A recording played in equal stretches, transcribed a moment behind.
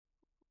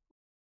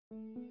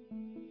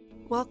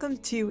Welcome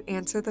to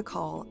Answer the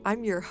Call.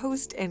 I'm your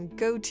host and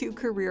go-to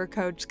career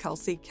coach,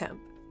 Kelsey Kemp.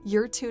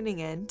 You're tuning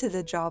in to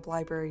the Job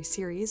Library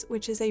series,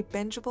 which is a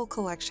bingeable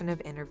collection of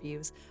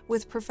interviews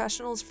with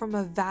professionals from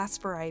a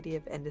vast variety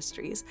of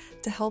industries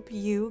to help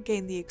you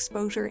gain the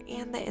exposure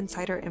and the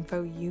insider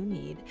info you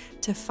need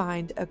to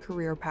find a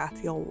career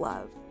path you'll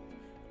love.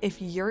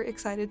 If you're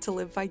excited to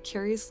live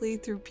vicariously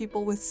through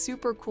people with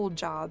super cool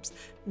jobs,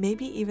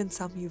 maybe even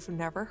some you've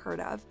never heard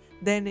of,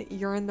 then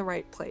you're in the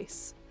right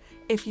place.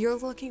 If you're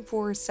looking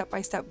for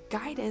step-by-step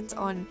guidance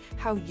on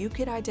how you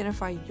could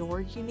identify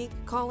your unique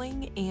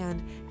calling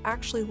and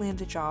actually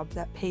land a job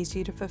that pays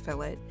you to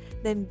fulfill it,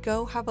 then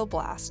go have a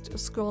blast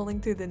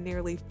scrolling through the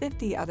nearly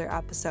 50 other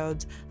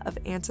episodes of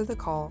Answer the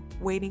Call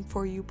waiting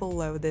for you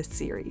below this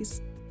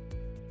series.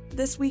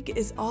 This week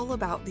is all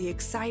about the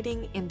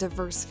exciting and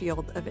diverse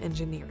field of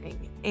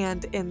engineering.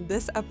 And in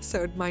this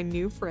episode, my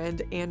new friend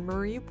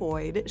Anne-Marie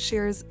Boyd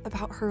shares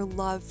about her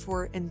love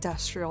for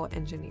industrial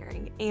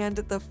engineering and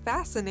the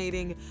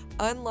fascinating,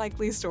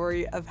 unlikely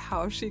story of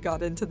how she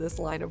got into this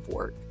line of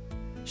work.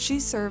 She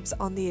serves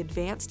on the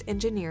advanced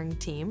engineering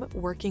team,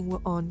 working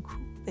on cool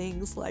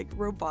things like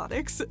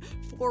robotics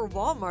for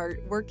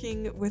Walmart,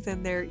 working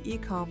within their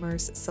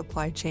e-commerce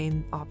supply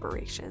chain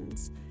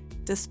operations.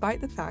 Despite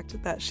the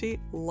fact that she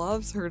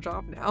loves her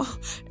job now,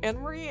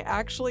 Anne-Marie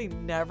actually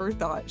never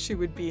thought she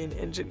would be an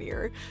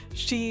engineer.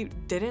 She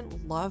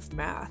didn't love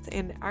math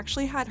and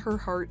actually had her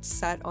heart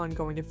set on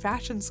going to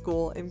fashion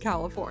school in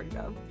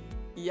California.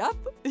 Yep,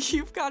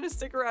 you've got to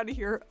stick around to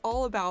hear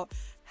all about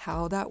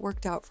how that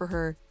worked out for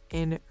her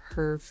in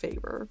her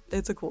favor.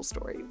 It's a cool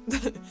story.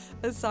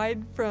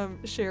 Aside from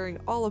sharing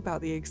all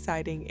about the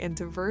exciting and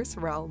diverse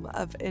realm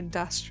of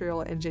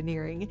industrial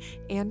engineering,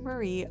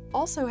 Anne-Marie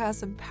also has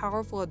some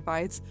powerful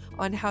advice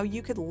on how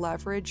you could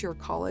leverage your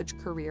college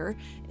career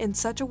in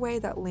such a way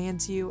that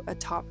lands you a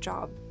top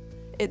job.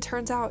 It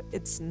turns out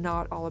it's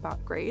not all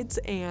about grades,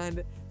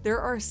 and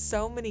there are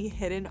so many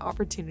hidden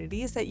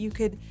opportunities that you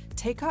could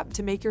take up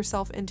to make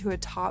yourself into a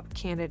top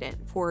candidate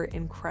for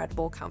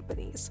incredible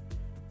companies.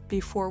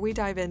 Before we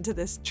dive into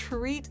this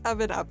treat of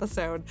an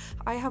episode,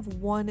 I have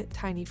one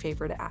tiny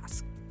favor to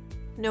ask.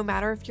 No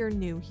matter if you're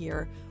new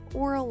here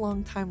or a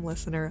longtime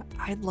listener,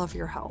 I'd love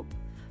your help.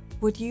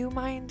 Would you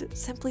mind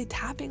simply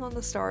tapping on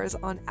the stars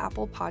on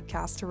Apple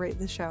Podcasts to rate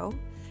the show?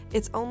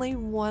 It's only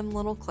one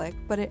little click,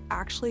 but it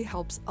actually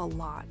helps a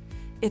lot.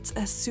 It's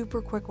a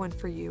super quick one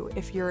for you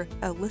if you're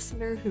a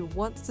listener who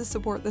wants to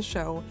support the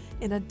show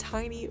in a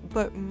tiny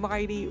but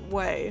mighty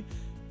way.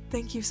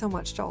 Thank you so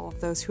much to all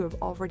of those who have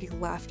already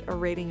left a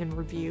rating and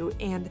review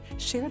and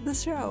shared the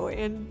show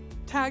and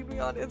tagged me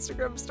on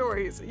Instagram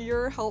stories.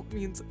 Your help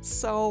means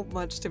so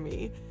much to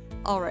me.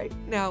 All right,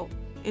 now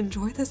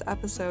enjoy this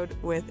episode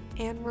with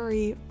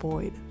Anne-Marie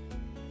Boyd.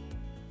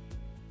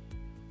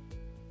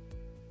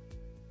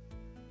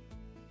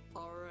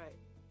 All right,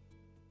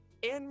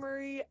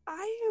 Anne-Marie,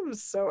 I am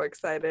so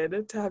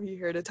excited to have you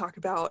here to talk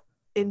about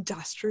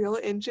industrial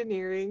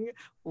engineering,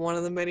 one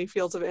of the many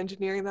fields of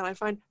engineering that I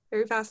find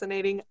very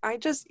fascinating.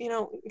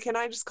 Can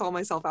I just call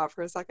myself out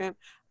for a second?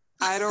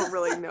 I don't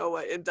really know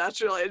what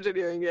industrial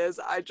engineering is.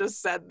 I just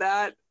said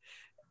that,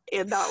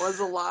 and that was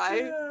a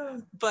lie.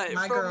 But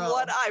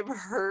what I've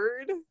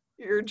heard,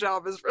 your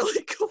job is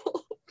really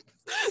cool.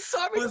 So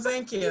I'm excited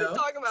thank you. To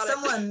talk about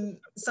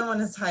Someone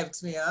has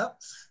hyped me up.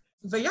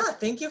 But yeah,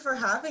 thank you for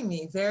having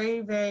me.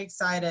 Very, very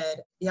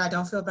excited. Yeah, I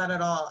don't feel bad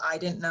at all. I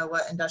didn't know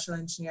what industrial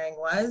engineering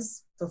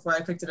was before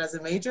I picked it as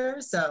a major,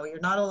 so you're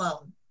not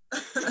alone.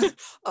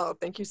 Oh,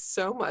 thank you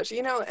so much.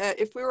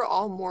 If we were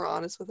all more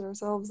honest with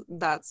ourselves,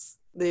 that's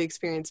the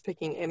experience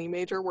picking any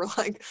major. We're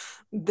like,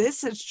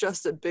 this is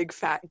just a big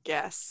fat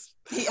guess.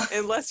 Yeah.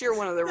 Unless you're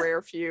one of the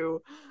rare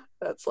few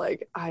that's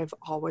like, I've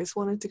always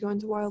wanted to go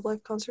into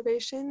wildlife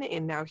conservation,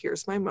 and now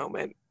here's my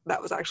moment.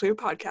 That was actually a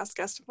podcast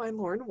guest of mine,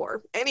 Lauren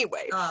War.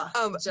 Anyway,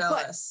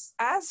 jealous.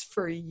 But as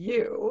for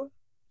you,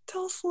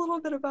 tell us a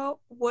little bit about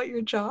what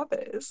your job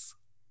is.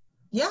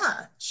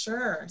 Yeah,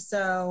 sure.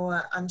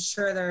 So I'm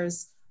sure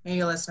there's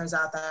many listeners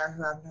out there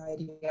who have no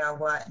idea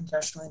what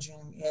industrial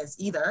engineering is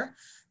either.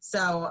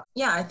 So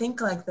yeah, I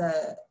think like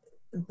the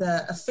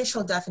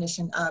official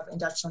definition of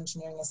industrial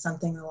engineering is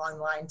something along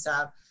the lines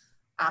of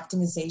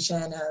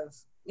optimization of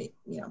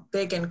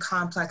big and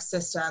complex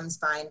systems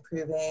by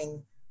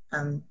improving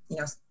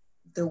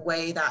the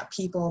way that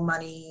people,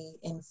 money,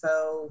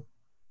 info,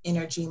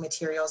 energy,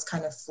 materials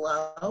kind of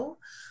flow.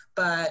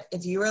 But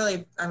if you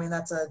really,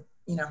 that's a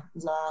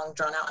long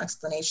drawn out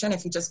explanation.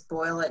 If you just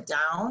boil it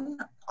down,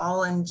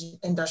 all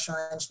industrial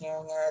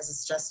engineering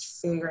is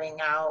just figuring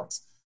out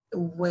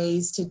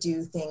ways to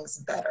do things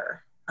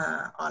better.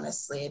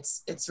 Honestly,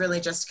 it's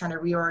really just kind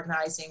of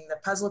reorganizing the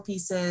puzzle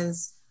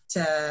pieces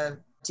to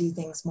do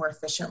things more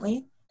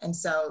efficiently. And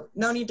so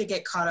no need to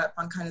get caught up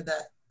on kind of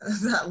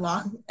that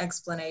long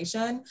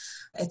explanation.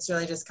 It's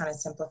really just kind of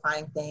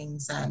simplifying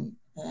things and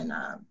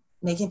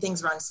making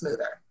things run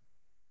smoother.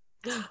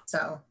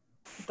 So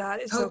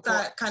that is hope so cool.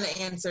 That kind of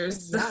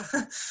answers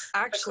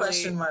Actually, the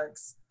question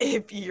marks.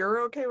 If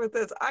you're okay with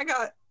this, I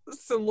got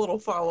some little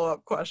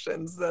follow-up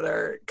questions that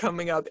are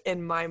coming up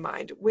in my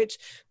mind, which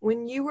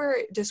when you were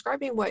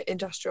describing what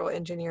industrial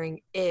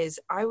engineering is,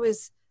 I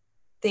was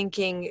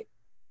thinking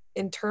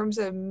in terms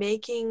of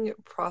making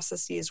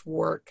processes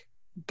work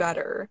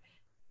better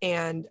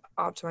and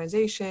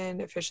optimization,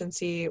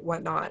 efficiency,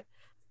 whatnot.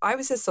 I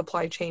was a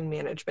supply chain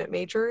management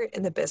major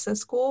in the business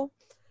school,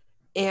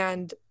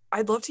 and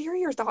I'd love to hear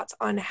your thoughts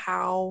on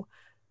how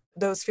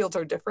those fields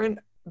are different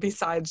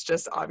besides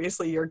just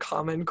obviously your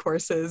common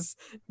courses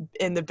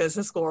in the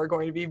business school are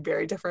going to be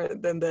very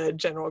different than the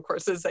general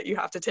courses that you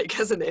have to take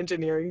as an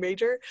engineering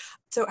major.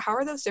 So how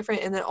are those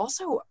different? And then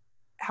also,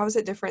 how is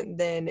it different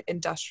than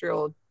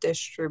industrial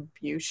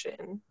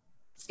distribution,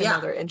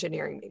 another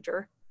engineering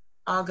major?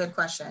 All good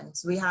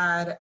questions. We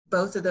had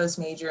both of those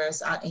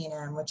majors at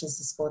A&M, which is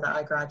the school that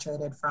I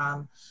graduated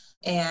from.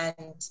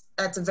 And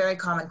that's a very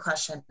common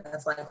question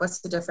of like,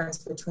 what's the difference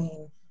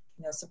between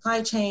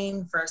supply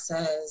chain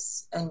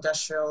versus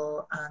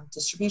industrial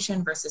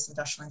distribution versus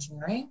industrial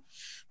engineering.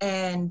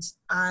 And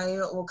I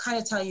will kind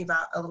of tell you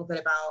about a little bit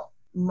about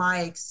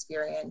my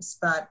experience,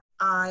 but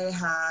I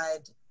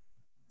had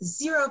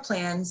zero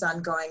plans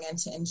on going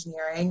into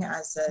engineering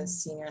as a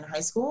senior in high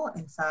school.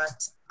 In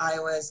fact, I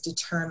was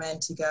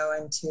determined to go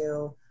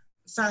into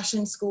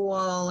fashion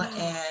school,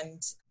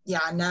 and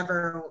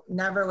never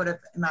would have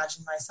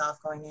imagined myself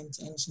going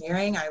into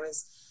engineering.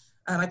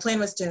 My plan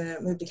was to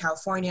move to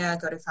California,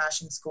 go to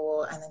fashion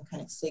school, and then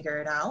kind of figure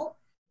it out.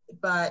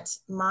 But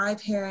my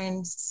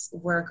parents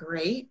were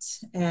great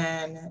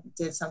and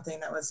did something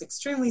that was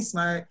extremely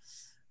smart.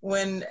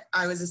 When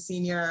I was a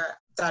senior,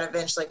 that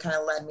eventually kind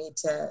of led me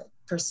to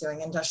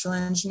pursuing industrial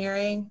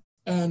engineering.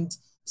 And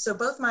so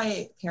both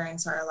my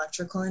parents are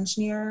electrical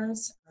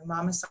engineers. My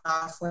mom is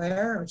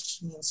software, which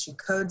means she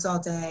codes all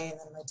day. And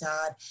then my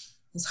dad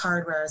is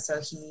hardware.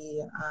 So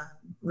he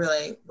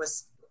really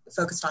was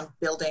focused on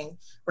building,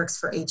 works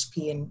for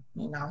HP, and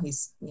now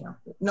he's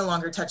no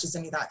longer touches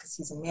any of that because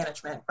he's in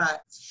management.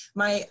 But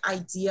my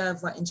idea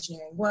of what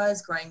engineering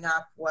was growing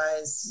up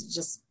was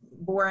just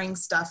boring,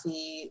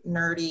 stuffy,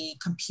 nerdy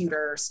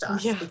computer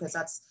stuff, because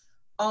that's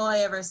all I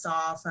ever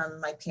saw from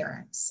my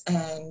parents.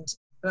 And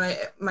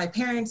my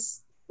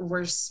parents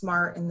were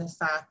smart in the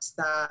fact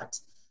that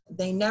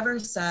they never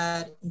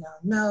said,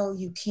 no,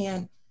 you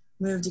can't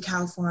move to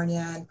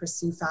California and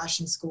pursue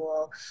fashion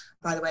school.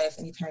 By the way, if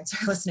any parents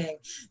are listening,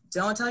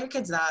 don't tell your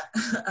kids that,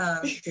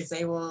 because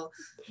they will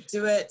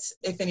do it,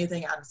 if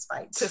anything, out of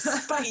spite. To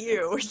spite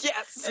you,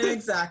 yes.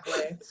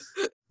 Exactly.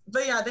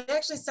 But yeah, they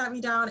actually sat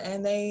me down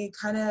and they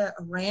kind of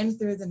ran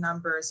through the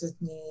numbers with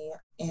me.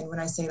 And when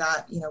I say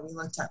that, we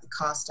looked at the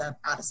cost of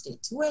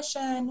out-of-state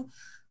tuition,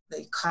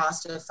 the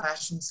cost of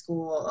fashion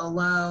school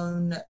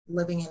alone,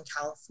 living in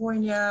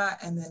California,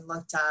 and then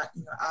looked at,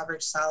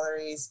 average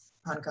salaries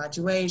on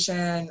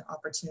graduation,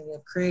 opportunity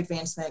of career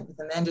advancement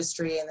within the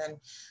industry. And then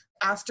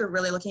after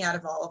really looking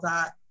at all of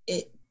that,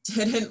 it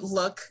didn't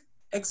look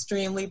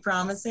extremely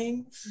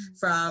promising.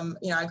 From,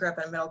 I grew up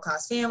in a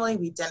middle-class family.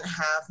 We didn't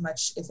have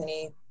much, if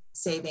any,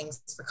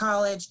 savings for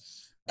college.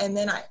 And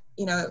then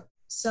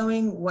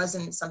sewing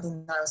wasn't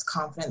something that I was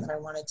confident that I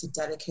wanted to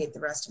dedicate the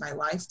rest of my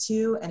life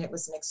to. And it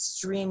was an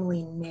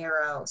extremely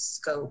narrow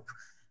scope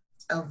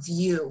of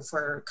view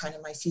for kind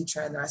of my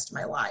future and the rest of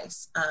my life.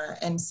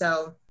 And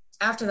so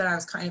after that, I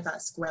was kind of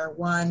at square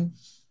one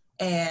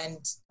and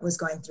was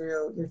going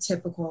through your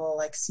typical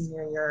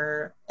senior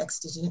year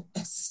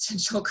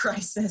existential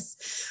crisis.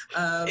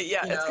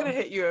 It's going to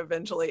hit you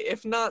eventually.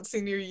 If not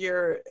senior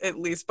year, at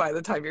least by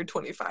the time you're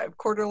 25.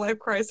 Quarter life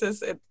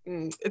crisis,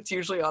 it's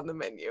usually on the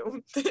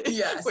menu.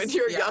 Yes, when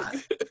you're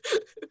young.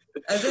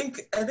 I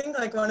think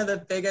one of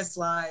the biggest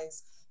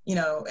lies,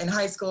 in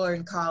high school or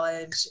in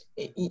college,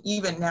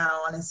 even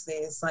now, honestly,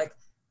 is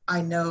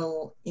I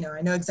know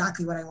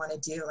exactly what I want to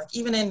do.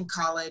 Even in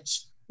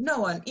college, no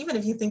one, even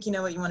if you think you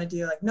know what you want to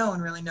do, no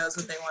one really knows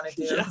what they want to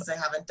do because they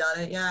haven't done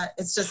it yet.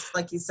 It's just,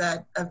 like you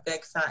said, a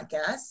big fat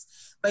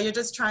guess, but you're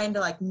just trying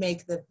to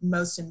make the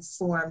most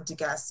informed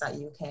guess that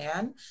you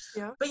can.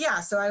 Yeah. But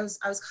so I was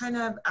kind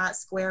of at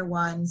square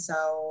one.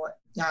 So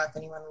if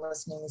anyone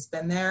listening has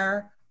been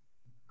there,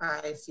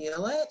 I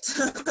feel it.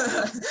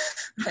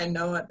 I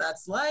know what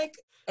that's like.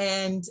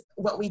 And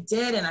what we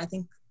did, and I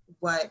think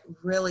what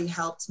really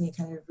helped me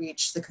kind of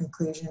reach the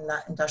conclusion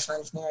that industrial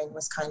engineering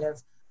was kind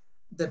of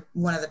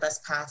one of the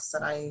best paths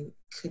that I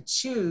could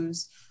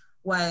choose,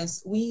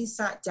 was we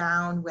sat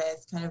down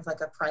with kind of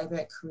a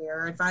private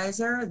career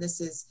advisor.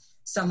 This is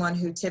someone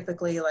who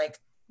typically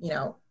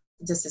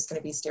this is going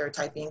to be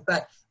stereotyping,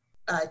 but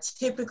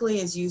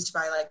typically is used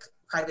by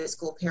private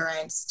school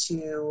parents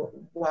to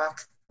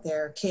walk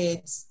their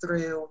kids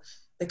through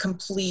the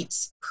complete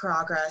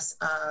progress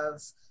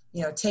of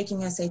taking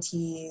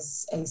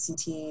SATs,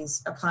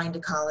 ACTs, applying to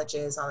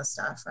colleges, all this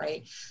stuff,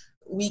 right?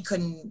 We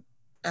couldn't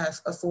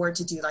afford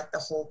to do the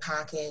whole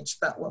package,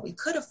 but what we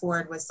could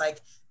afford was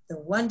the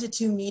 1 to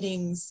 2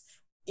 meetings,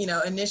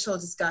 initial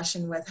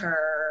discussion with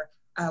her,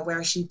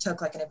 where she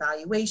took an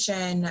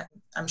evaluation.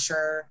 I'm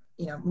sure,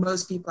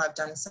 most people have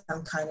done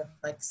some kind of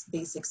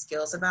basic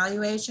skills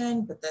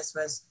evaluation, but this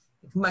was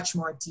much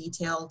more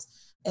detailed,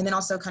 and then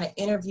also kind of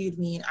interviewed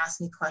me and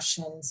asked me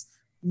questions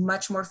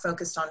much more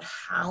focused on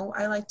how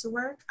I like to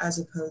work, as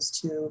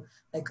opposed to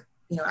like,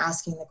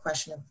 asking the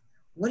question of,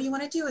 what do you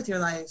want to do with your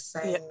life?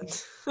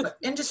 And what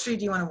industry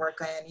do you want to work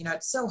in?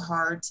 It's so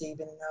hard to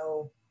even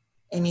know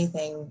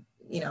anything,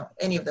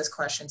 any of those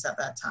questions at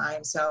that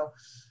time. So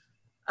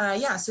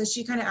so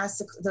she kind of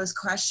asked those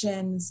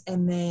questions.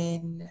 And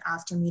then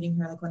after meeting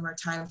her like one more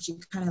time, she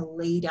kind of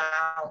laid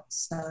out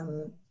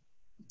some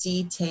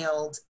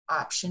detailed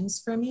options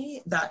for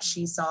me that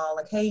she saw,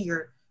 like, hey,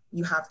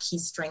 you have key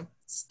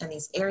strengths in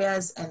these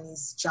areas, and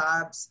these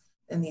jobs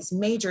and these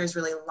majors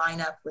really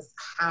line up with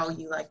how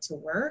you like to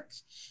work.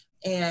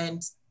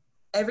 And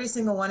every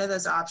single one of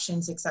those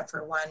options, except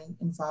for one,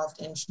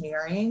 involved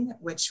engineering,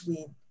 which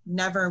we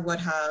never would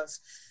have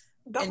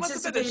that anticipated.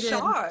 Must have been a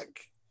shock.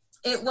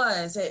 It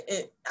was.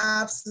 It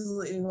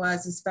absolutely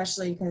was,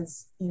 especially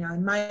because,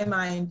 in my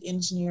mind,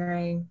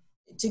 engineering,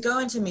 to go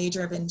into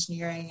major of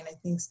engineering, and I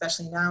think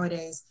especially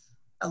nowadays,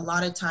 a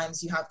lot of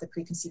times you have the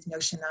preconceived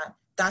notion that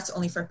that's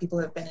only for people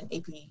who have been in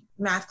AP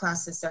math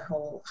classes their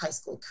whole high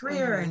school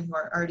career, and who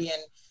are already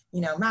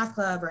in, math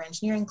club or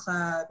engineering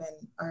club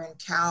and are in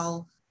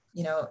Cal,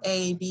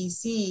 A, B,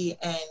 C,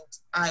 and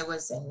I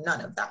was in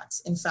none of that.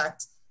 In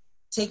fact,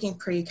 taking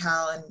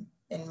pre-Cal and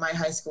in my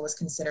high school was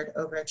considered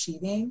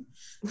overachieving.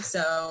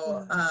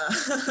 So,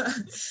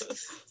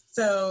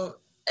 so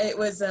it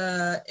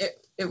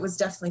was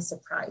definitely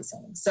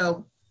surprising.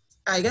 So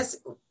I guess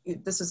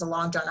this was a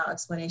long drawn out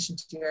explanation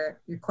to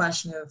your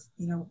question of,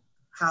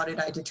 how did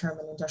I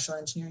determine industrial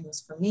engineering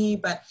was for me?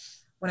 But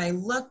when I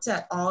looked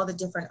at all the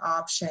different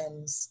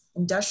options,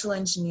 industrial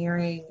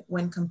engineering,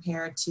 when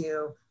compared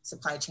to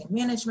supply chain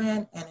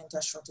management and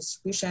industrial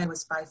distribution,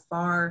 was by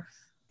far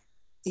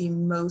the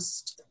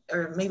most,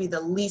 or maybe the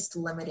least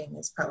limiting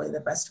is probably the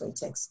best way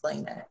to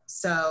explain it.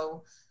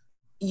 So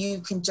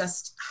you can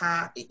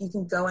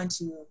go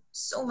into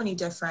so many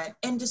different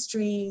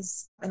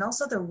industries, and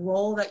also the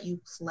role that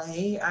you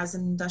play as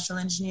an industrial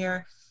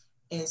engineer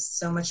is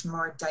so much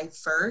more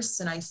diverse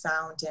than I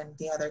found in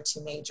the other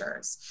two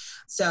majors.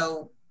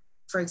 So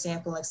for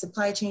example, like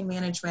supply chain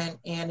management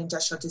and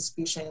industrial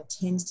distribution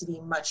tends to be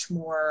much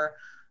more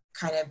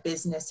kind of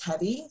business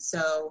heavy.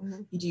 So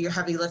you do your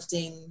heavy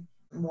lifting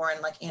more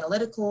in like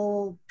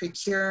analytical,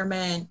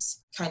 procurement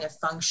kind of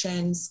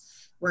functions,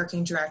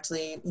 working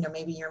directly,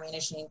 maybe you're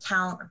managing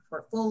account or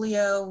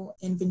portfolio,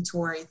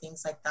 inventory,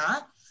 things like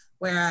that.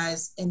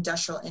 Whereas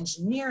industrial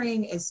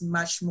engineering is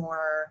much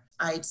more,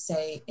 I'd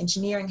say,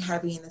 engineering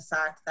heavy in the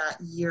fact that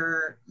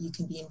you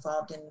can be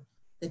involved in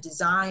the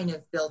design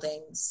of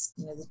buildings,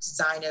 the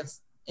design of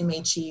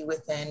MHE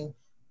within,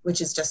 which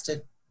is just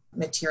a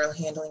material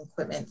handling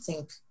equipment.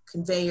 Think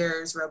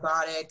conveyors,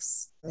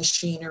 robotics,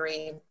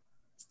 machinery.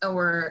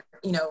 Or,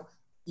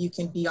 you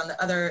can be on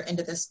the other end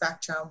of the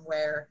spectrum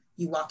where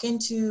you walk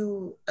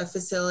into a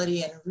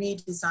facility and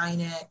redesign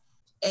it.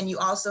 And you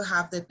also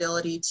have the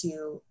ability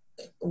to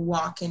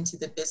walk into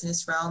the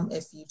business realm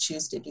if you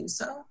choose to do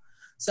so.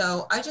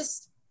 So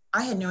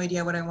I had no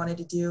idea what I wanted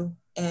to do.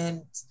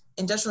 And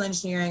industrial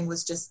engineering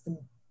was just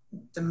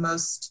the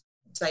most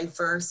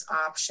diverse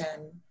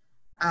option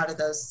out of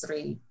those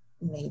three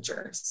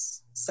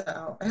majors.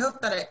 So I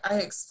hope that I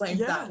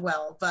explained that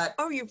well. But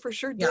you for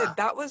sure did.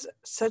 That was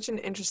such an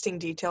interesting,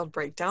 detailed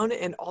breakdown,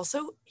 and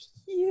also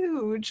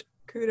huge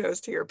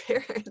kudos to your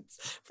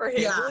parents for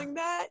handling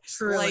that.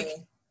 Truly. Like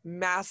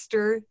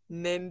master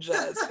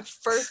ninjas.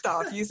 First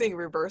off, using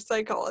reverse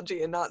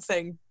psychology and not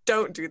saying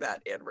don't do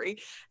that, Anne-Marie.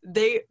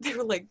 They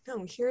were like,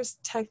 no, here's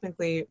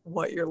technically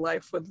what your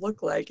life would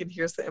look like, and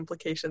here's the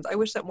implications. I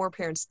wish that more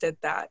parents did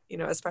that,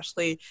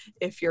 especially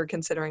if you're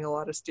considering a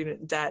lot of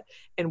student debt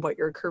and what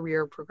your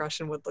career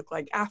progression would look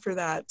like after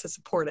that to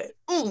support it.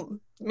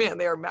 Man,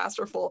 they are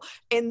masterful.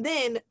 And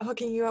then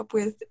hooking you up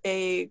with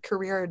a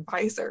career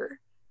advisor.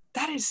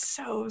 That is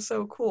so,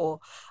 so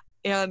cool.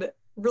 And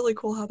really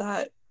cool how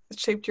that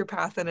shaped your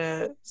path in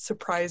a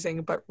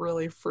surprising but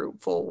really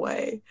fruitful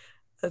way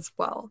as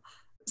well.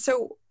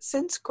 So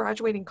since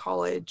graduating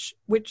college,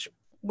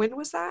 when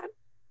was that?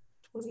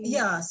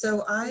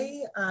 So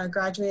I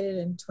graduated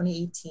in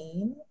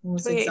 2018. It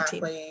was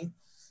exactly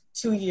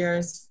 2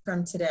 years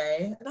from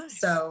today.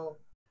 Nice. So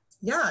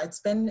it's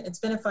been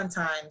a fun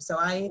time. So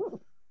I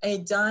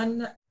had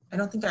done, I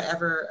don't think I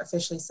ever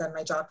officially said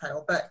my job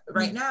title, but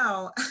right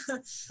now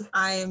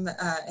I'm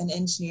an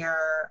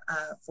engineer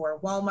for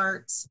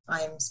Walmart.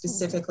 I'm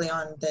specifically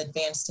on the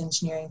advanced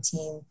engineering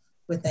team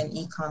within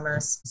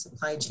e-commerce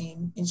supply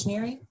chain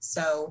engineering.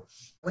 So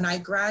when I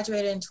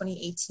graduated in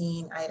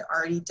 2018, I had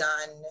already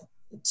done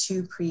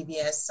 2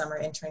 previous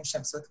summer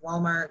internships with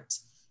Walmart.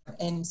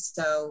 And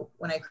so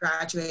when I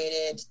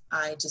graduated,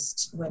 I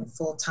just went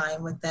full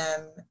time with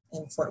them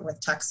in Fort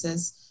Worth,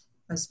 Texas.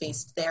 I was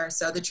based there.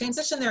 So the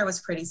transition there was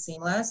pretty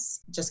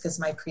seamless just because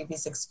of my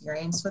previous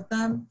experience with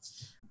them.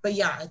 But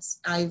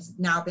I've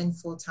now been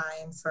full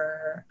time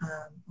for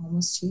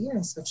almost 2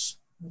 years,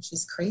 which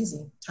is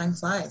crazy. Time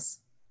flies.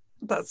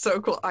 That's so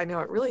cool. I know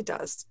it really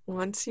does.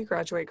 Once you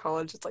graduate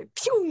college, it's like,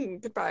 pew,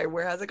 goodbye.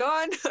 Where has it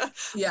gone?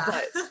 Yeah.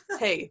 But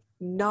hey,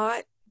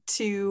 not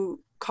to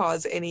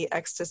cause any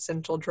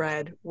existential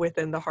dread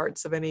within the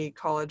hearts of any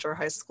college or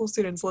high school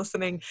students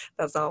listening.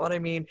 That's not what I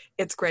mean.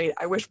 It's great.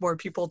 I wish more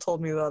people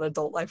told me that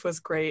adult life was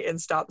great and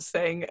stopped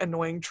saying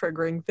annoying,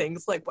 triggering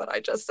things like what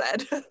I just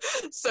said.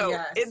 So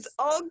it's Yes.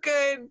 all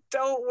good.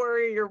 Don't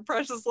worry, your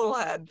precious little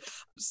head.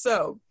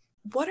 So,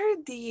 what are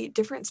the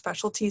different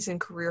specialties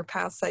and career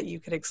paths that you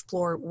could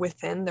explore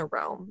within the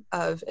realm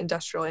of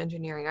industrial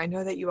engineering? I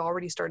know that you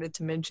already started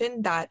to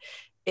mention that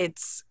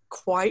it's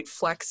quite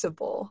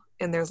flexible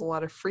and there's a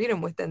lot of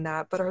freedom within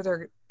that, but are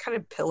there kind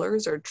of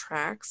pillars or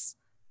tracks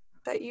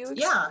that you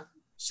Yeah,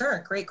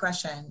 sure. Great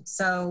question.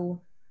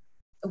 So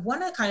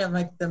one of kind of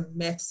like the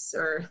myths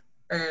or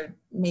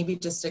maybe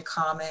just a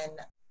common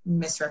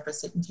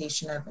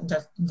misrepresentation of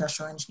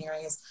industrial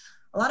engineering is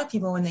a lot of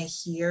people, when they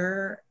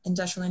hear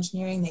industrial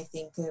engineering, they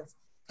think of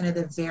kind of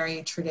the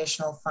very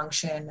traditional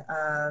function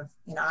of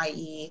an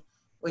IE,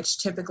 which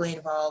typically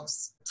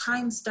involves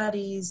time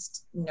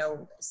studies,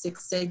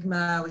 Six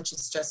Sigma, which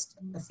is just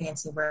a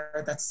fancy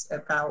word that's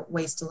about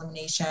waste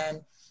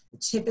elimination.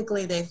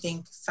 Typically, they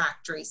think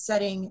factory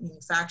setting,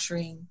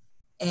 manufacturing,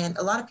 and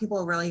a lot of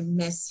people really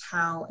miss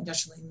how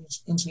industrial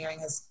engineering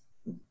has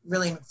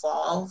really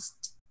evolved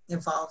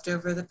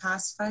over the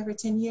past 5 or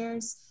 10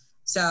 years.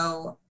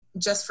 So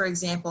just for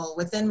example,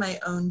 within my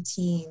own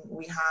team,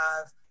 we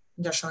have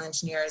industrial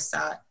engineers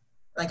that,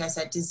 like I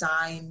said,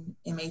 design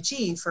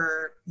MHE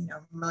for,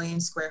 million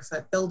square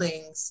foot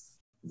buildings.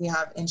 We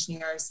have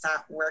engineers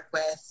that work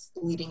with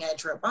leading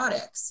edge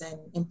robotics and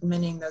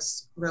implementing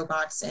those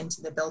robots into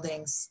the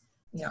buildings,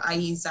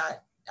 IEs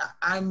that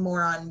I'm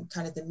more on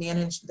kind of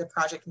the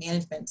project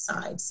management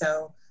side.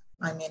 So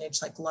I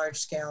manage like large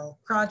scale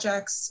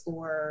projects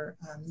or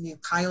new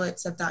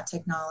pilots of that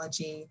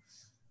technology.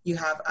 You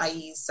have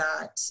IEs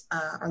that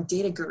are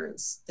data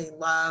gurus. They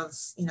love,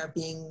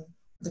 being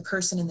the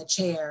person in the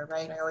chair,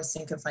 right? I always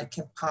think of like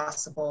Kim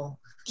Possible.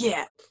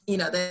 Yeah.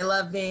 They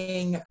love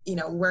being,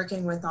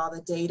 working with all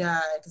the data,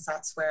 because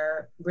that's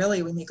where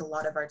really we make a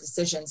lot of our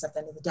decisions at the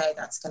end of the day.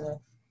 That's going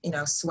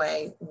to,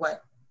 sway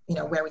what,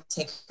 where we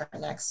take our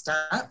next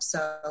step.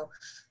 So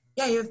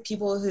yeah, you have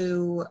people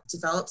who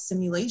develop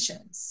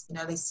simulations.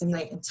 They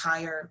simulate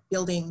entire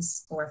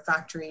buildings or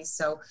factories.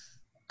 So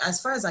as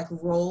far as like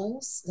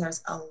roles,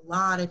 there's a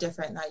lot of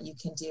different that you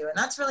can do. And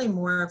that's really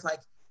more of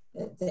like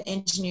the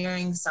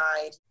engineering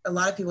side. A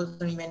lot of people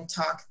don't even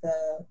talk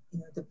the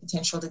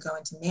potential to go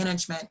into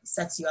management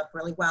sets you up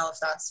really well if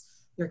that's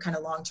your kind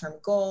of long-term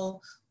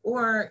goal.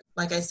 Or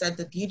like I said,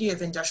 the beauty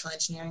of industrial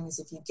engineering is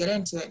if you get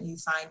into it and you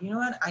find, you know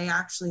what, I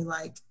actually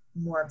like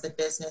more of the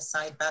business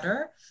side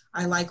better.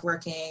 I like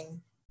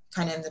working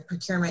kind of in the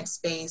procurement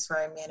space where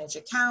I manage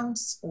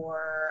accounts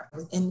or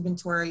with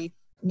inventory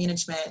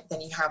management.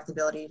 Then you have the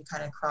ability to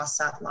kind of cross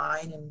that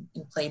line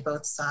and play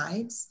both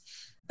sides.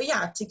 But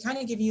yeah, to kind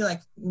of give you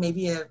like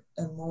maybe a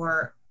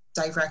more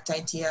direct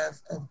idea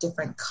of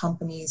different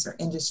companies or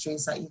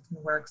industries that you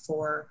can work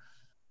for,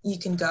 you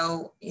can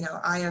go,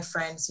 I have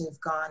friends who've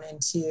gone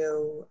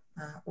into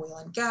oil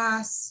and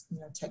gas,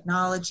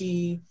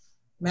 technology,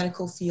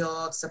 medical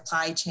field,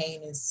 supply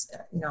chain is,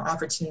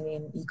 opportunity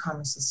in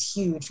e-commerce is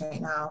huge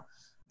right now.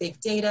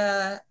 Big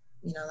data,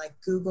 like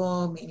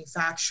Google,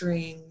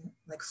 manufacturing,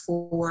 like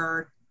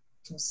Ford,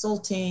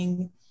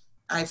 consulting.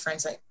 I have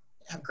friends that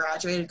have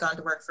graduated, gone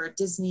to work for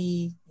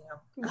Disney,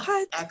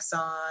 What?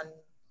 Exxon.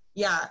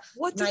 Yeah.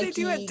 What do Nike, they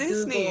do at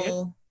Disney?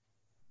 Google.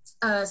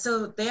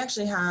 So they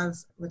actually have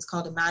what's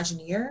called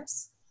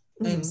Imagineers.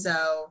 Mm-hmm. And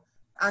so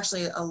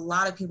actually a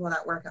lot of people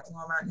that work at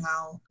Walmart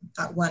now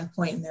at one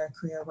point in their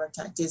career worked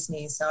at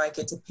Disney. So I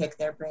get to pick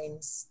their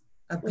brains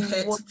a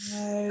bit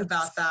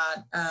about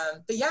that.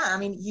 But yeah, I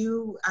mean,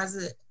 you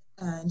as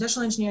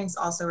industrial engineering is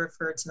also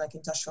referred to like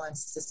industrial and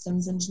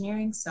systems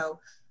engineering. So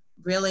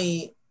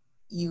really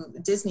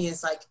Disney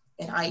is like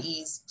an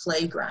IE's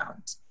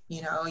playground.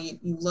 You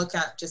look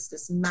at just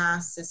this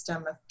mass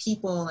system of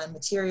people and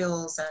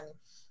materials, and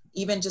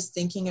even just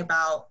thinking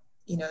about,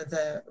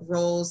 the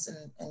roles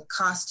and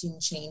costume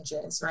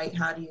changes, right?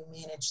 How do you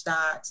manage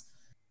that?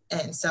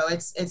 And so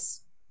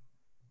it's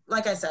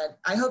like I said,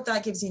 I hope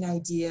that gives you an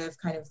idea of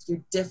kind of your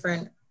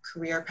different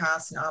career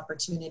paths and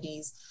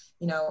opportunities,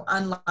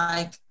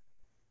 unlike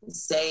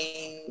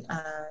say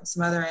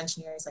some other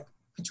engineers like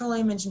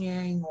petroleum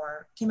engineering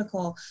or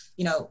chemical,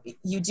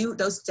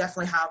 those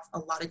definitely have a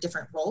lot of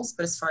different roles,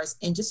 but as far as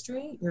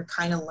industry, you're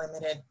kind of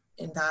limited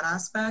in that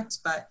aspect.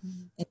 But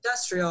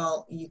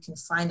industrial, you can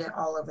find it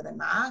all over the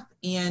map,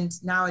 and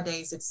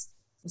nowadays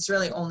it's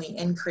really only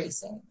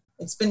increasing.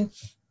 It's been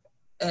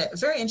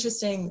very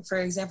interesting. For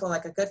example,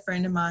 like a good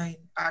friend of mine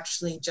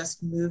actually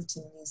just moved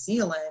to New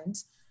Zealand.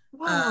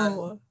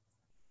 Wow.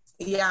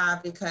 Yeah,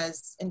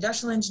 because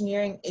industrial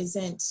engineering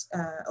isn't,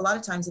 a lot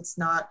of times it's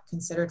not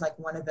considered like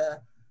one of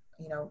the,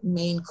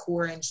 main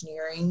core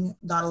engineering.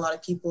 Not a lot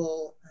of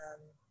people,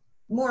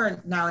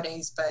 more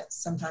nowadays, but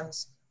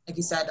sometimes, like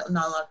you said,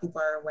 not a lot of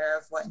people are aware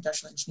of what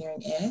industrial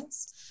engineering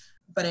is.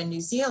 But in New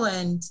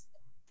Zealand,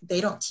 they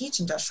don't teach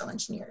industrial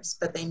engineers,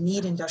 but they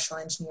need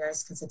industrial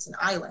engineers because it's an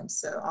island.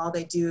 So all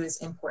they do is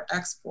import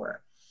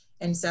export.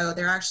 And so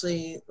they're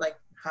actually like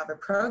have a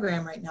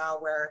program right now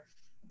where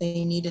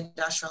they need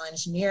industrial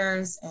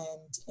engineers.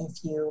 And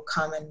if you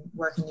come and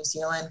work in New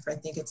Zealand for, I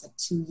think it's like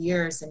 2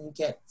 years, then you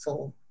get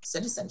full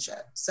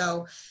citizenship.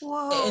 So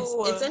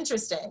it's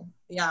interesting.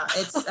 Yeah.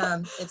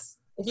 It's,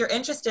 if you're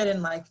interested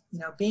in like, you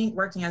know,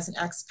 working as an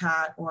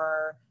expat,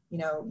 or, you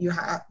know, you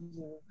have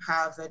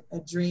a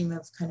dream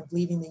of kind of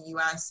leaving the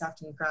US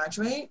after you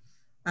graduate,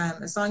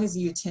 as long as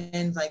you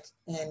attend like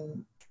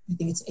in, I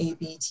think it's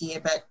ABT,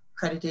 but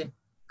accredited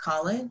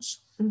college,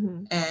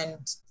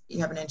 and you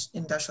have an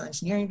industrial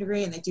engineering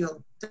degree, and they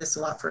do this a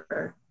lot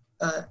for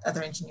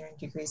other engineering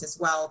degrees as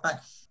well,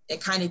 but it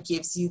kind of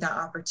gives you that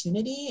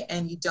opportunity,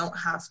 and you don't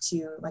have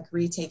to like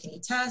retake any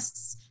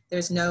tests.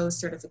 There's no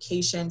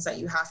certifications that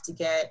you have to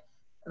get.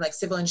 Like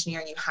civil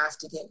engineering, you have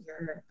to get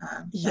your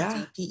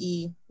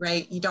FDPE,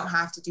 right? You don't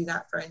have to do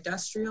that for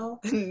industrial.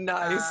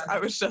 Nice. I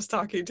was just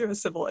talking to a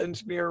civil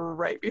engineer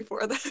right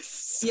before this.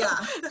 So, yeah.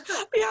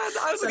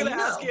 I was going to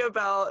ask you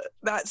about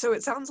that. So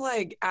it sounds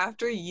like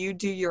after you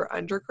do your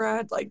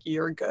undergrad, like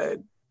you're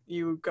good.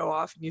 You go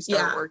off and you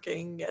start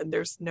working, and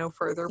there's no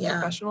further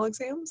professional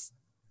exams.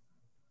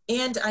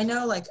 And I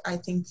know, like, I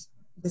think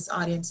this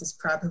audience is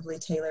probably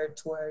tailored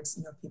towards,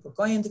 you know, people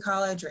going into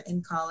college or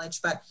in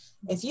college, but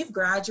if you've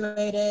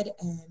graduated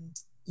and,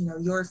 you know,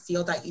 your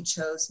field that you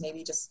chose,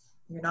 maybe just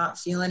you're not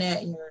feeling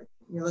it, and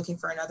you're looking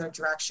for another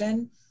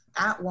direction,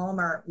 at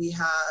Walmart we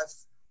have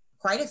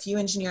quite a few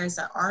engineers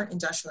that aren't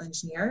industrial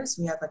engineers.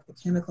 We have like the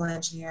chemical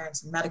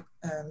engineers,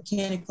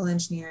 mechanical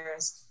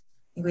engineers.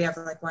 I think we have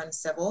like one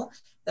civil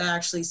that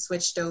actually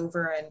switched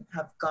over and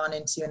have gone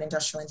into an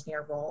industrial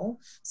engineer role.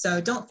 So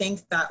don't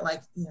think that,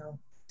 like, you know,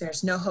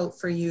 there's no hope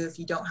for you if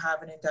you don't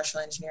have an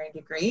industrial engineering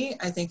degree.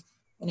 I think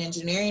an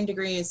engineering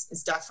degree is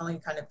definitely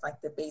kind of like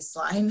the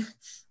baseline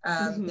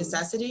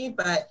necessity,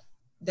 but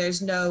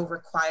there's no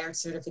required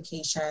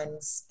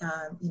certifications.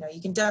 You know,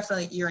 you can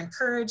definitely, you're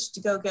encouraged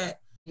to go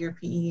get your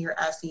PE or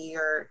FE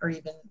or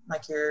even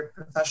like your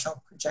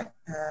professional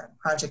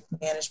project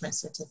management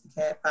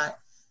certificate, but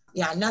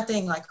yeah,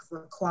 nothing like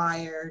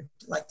required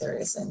like there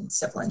is in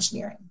civil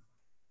engineering.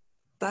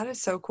 That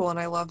is so cool. And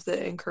I love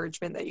the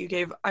encouragement that you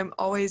gave. I'm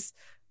always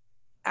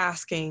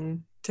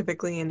asking,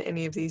 typically in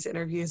any of these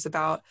interviews,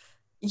 about,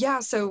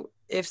 so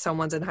if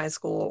someone's in high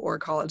school or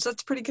college,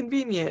 that's pretty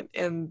convenient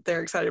and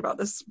they're excited about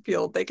this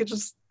field, they could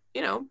just,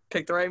 you know,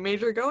 pick the right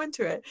major, go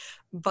into it.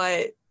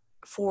 But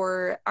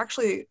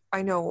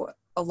I know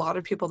a lot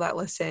of people that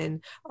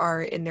listen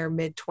are in their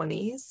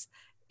mid-20s,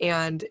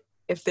 and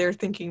if they're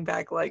thinking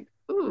back like,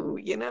 ooh,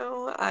 you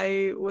know,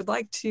 I would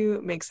like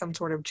to make some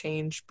sort of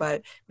change,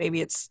 but maybe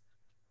it's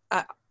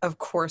of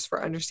course,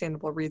 for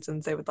understandable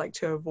reasons, they would like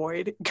to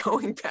avoid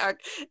going back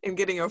and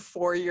getting a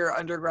 4-year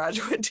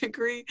undergraduate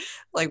degree.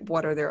 Like,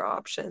 what are their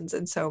options?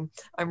 And so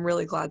I'm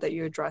really glad that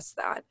you addressed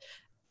that.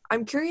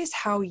 I'm curious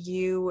how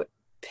you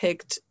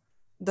picked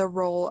the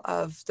role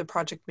of the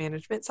project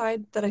management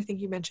side that I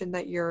think you mentioned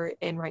that you're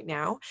in right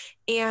now,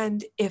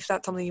 and if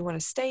that's something you want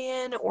to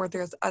stay in, or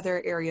there's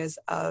other areas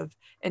of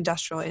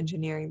industrial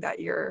engineering that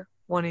you're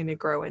wanting to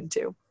grow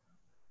into.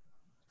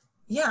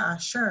 Yeah,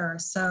 sure.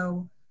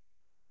 So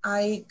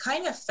I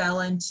kind of fell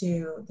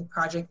into the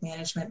project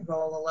management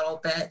role a little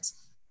bit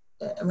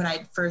when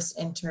I first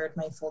entered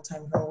my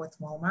full-time role with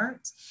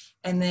Walmart.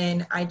 And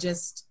then I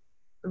just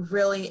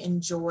really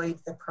enjoyed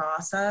the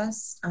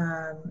process.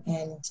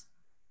 And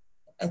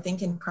I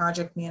think in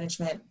project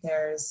management,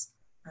 there's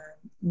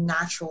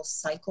natural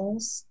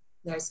cycles,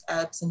 there's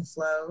ebbs and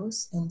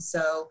flows. And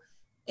so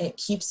it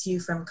keeps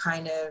you from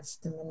kind of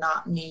the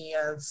monotony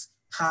of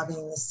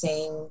having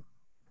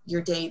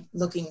your day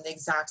looking the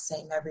exact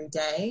same every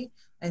day.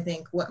 I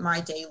think what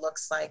my day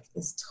looks like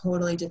is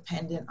totally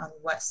dependent on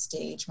what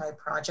stage my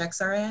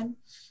projects are in.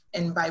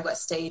 And by what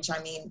stage,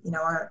 I mean, you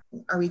know, are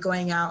we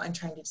going out and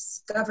trying to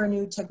discover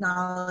new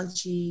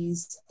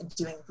technologies,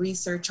 doing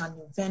research on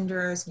new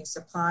vendors, new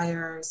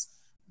suppliers,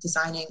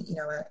 designing, you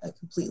know, a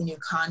completely new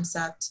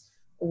concept,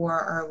 or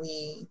are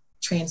we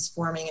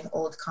transforming an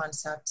old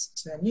concept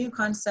to a new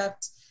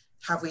concept?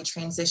 Have we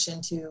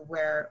transitioned to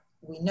where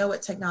we know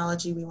what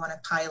technology we want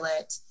to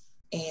pilot,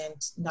 and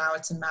now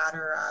it's a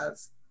matter of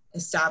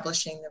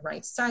establishing the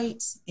right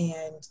site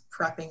and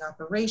prepping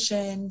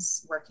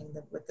operations, working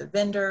with the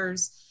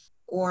vendors?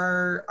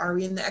 Or are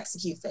we in the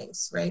execute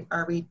phase, right?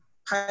 Are we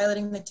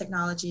piloting the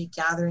technology,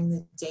 gathering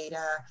the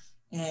data,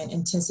 and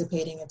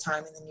anticipating a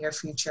time in the near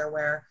future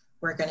where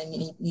we're going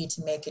to need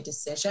to make a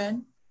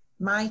decision?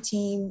 My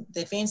team,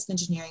 the advanced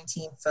engineering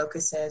team,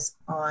 focuses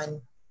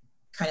on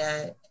kind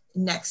of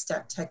next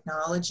step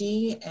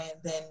technology, and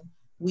then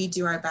we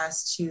do our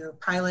best to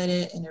pilot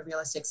it in a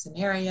realistic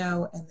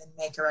scenario and then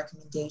make a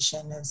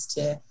recommendation as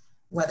to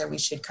whether we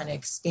should kind of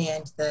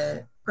expand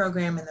the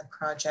program and the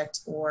project,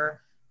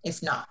 or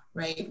if not,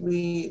 right?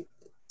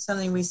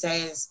 Something we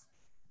say is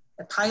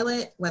a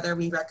pilot, whether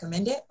we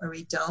recommend it or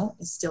we don't,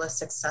 is still a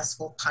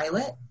successful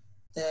pilot.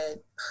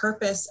 The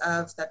purpose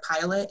of the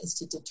pilot is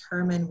to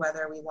determine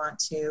whether we want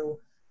to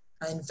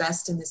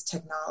invest in this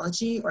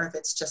technology or if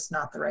it's just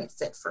not the right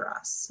fit for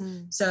us.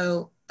 Mm.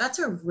 So that's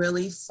a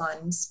really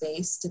fun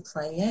space to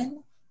play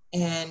in.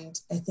 And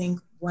I think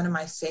one of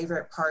my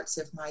favorite parts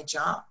of my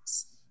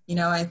jobs,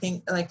 I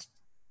think like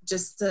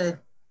just the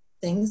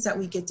things that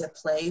we get to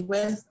play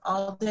with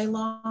all day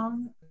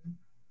long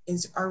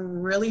are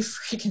really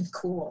freaking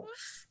cool.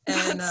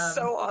 And That's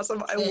so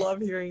awesome. I love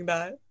hearing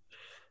that.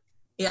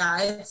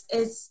 Yeah,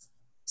 it's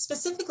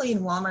specifically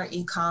in Walmart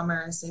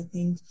e-commerce. I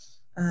think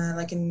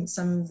like in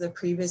some of the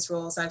previous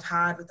roles I've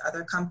had with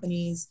other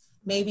companies,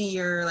 maybe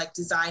you're like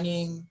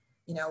designing,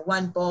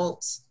 one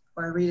bolt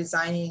or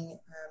redesigning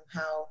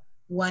how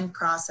one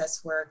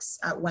process works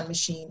at one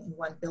machine in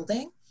one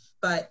building.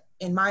 But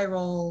in my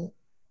role,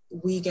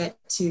 we get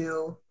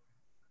to,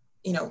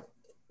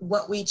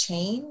 what we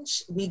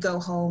change, we go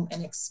home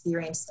and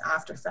experience the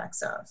after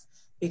effects of,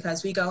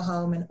 because we go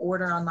home and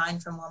order online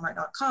from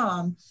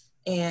Walmart.com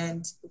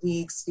and we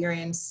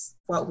experience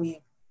what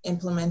we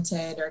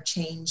implemented or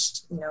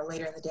changed,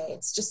 later in the day.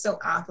 It's just so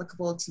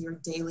applicable to your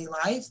daily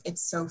life.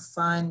 It's so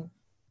fun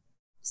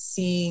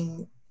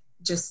seeing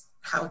just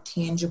how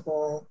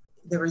tangible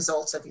the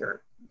results of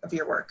your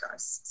work are.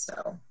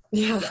 So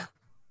yeah.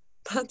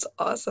 That's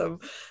awesome.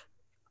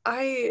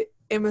 I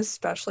am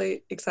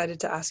especially excited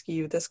to ask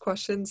you this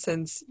question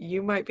since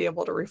you might be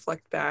able to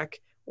reflect back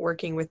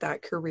working with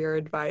that career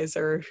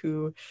advisor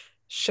who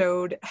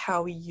showed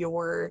how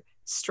your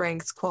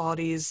strengths,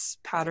 qualities,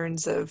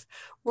 patterns of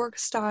work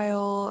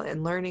style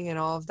and learning and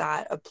all of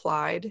that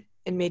applied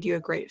and made you a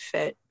great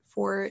fit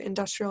for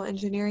industrial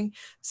engineering.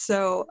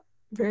 So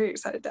very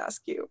excited to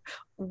ask you,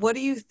 what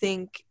do you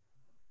think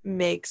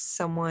makes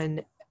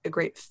someone a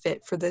great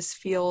fit for this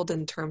field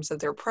in terms of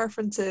their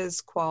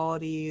preferences,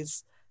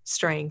 qualities,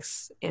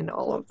 strengths, and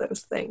all of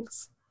those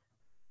things?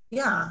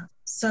 Yeah.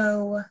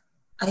 So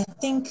I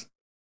think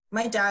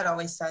my dad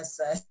always says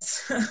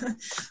this,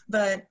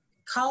 but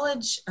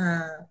college,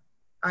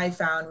 I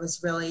found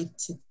was really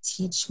to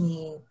teach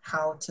me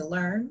how to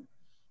learn.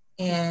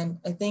 And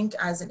I think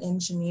as an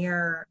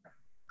engineer,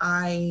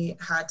 I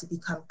had to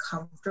become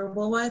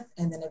comfortable with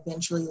and then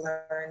eventually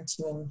learn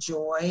to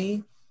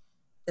enjoy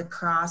the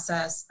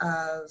process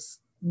of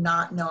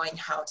not knowing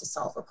how to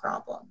solve a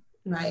problem,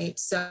 right?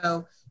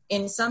 So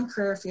in some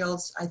career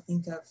fields, I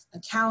think of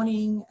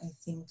accounting, I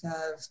think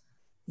of,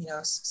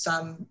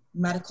 some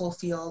medical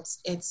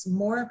fields. It's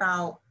more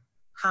about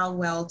how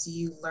well do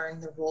you learn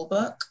the rule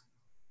book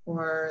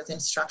or the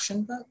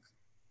instruction book.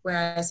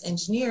 Whereas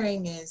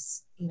engineering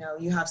is,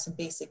 you have some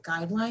basic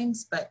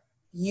guidelines, but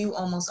you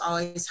almost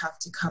always have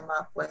to come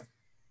up with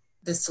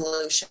the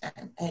solution.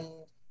 And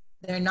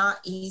they're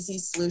not easy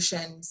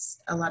solutions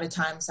a lot of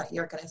times that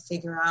you're going to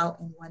figure out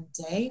in one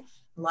day.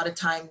 A lot of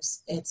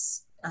times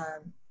it's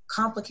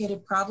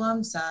complicated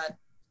problems that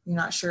you're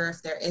not sure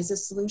if there is a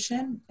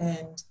solution,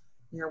 and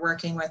you're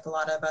working with a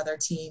lot of other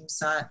teams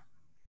that,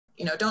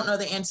 don't know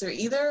the answer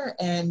either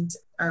and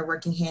are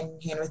working hand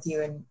in hand with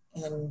you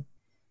and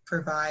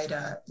provide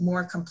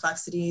more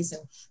complexities,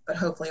 but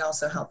hopefully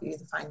also help you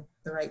to find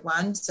the right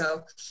one.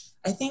 So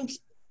I think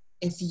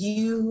if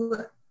you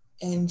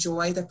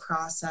enjoy the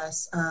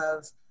process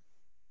of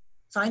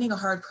finding a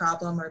hard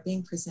problem or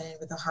being presented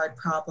with a hard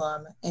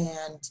problem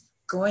and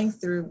walking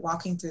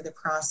through the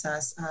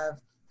process of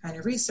kind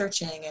of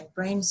researching and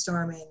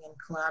brainstorming and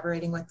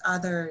collaborating with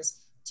others,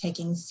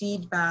 taking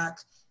feedback,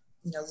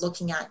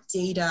 looking at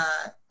data,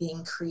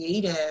 being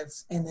creative,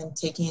 and then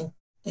taking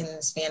in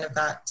the span of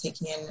that,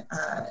 taking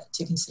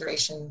to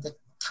consideration the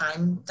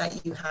time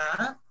that you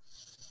have.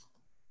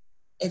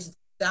 If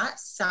that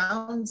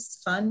sounds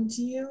fun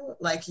to you,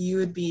 like you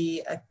would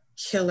be a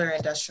killer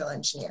industrial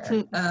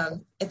engineer.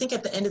 I think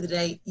at the end of the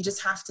day, you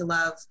just have to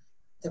love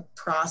the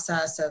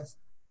process of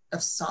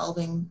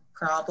solving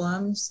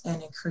problems in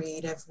a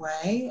creative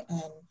way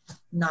and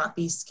not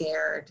be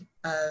scared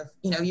of,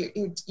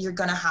 you're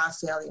going to have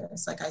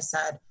failures. Like I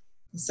said,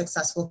 a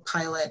successful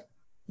pilot,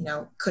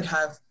 could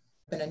have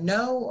been a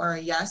no or a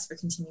yes for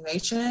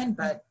continuation,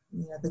 but,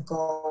 the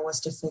goal was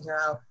to figure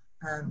out,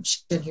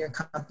 should your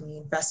company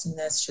invest in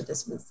this? Should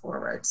this move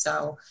forward?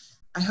 So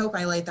I hope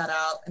I laid that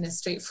out in a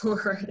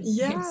straightforward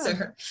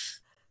answer.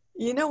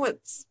 You know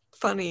what's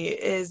funny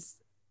is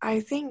I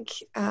think,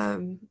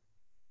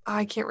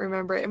 I can't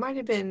remember, it might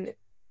have been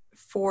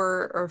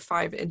 4 or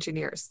 5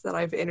 engineers that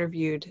I've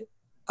interviewed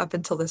up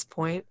until this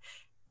point,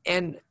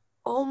 and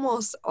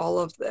almost all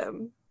of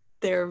them,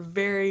 their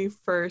very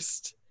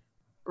first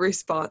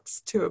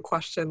response to a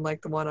question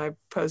like the one I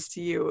posed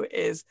to you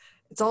is,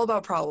 it's all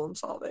about problem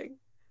solving.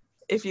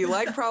 If you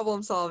like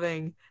problem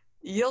solving,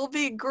 you'll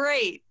be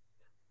great.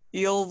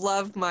 You'll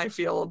love my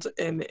field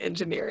in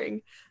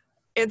engineering.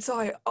 And so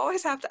I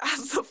always have to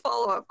ask the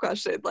follow-up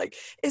question, like,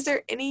 is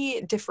there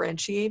any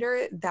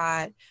differentiator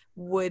that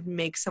would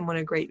make someone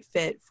a great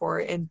fit for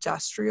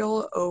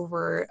industrial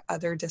over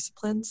other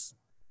disciplines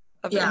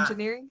of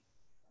engineering?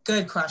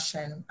 Good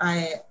question.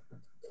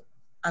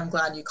 I'm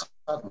glad you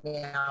called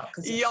me out.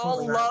 Y'all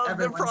totally love right.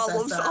 The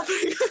problem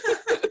solving.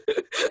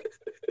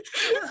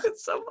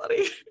 It's so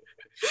funny.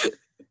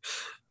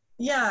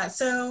 Yeah,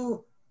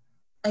 so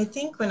I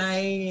think when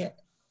I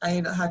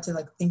had to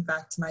like think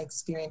back to my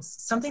experience,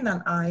 something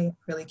that I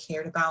really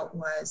cared about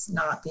was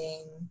not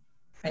being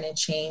kind of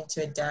chained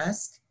to a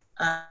desk.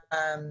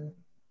 Um,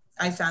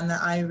 I found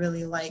that I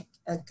really like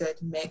a good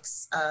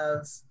mix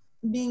of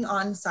being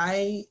on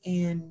site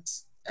and,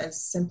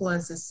 as simple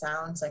as this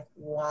sounds, like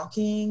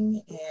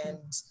walking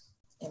and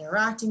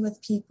interacting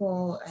with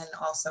people, and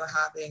also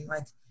having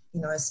like,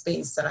 a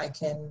space that I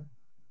can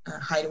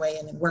hide away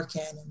in and work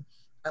in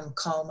and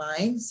call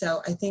mine.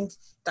 So I think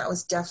that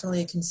was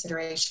definitely a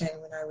consideration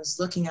when I was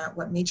looking at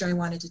what major I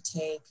wanted to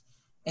take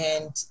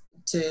and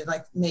to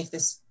like make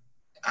this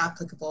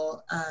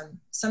applicable.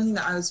 Something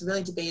that I was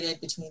really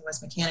debated between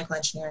was mechanical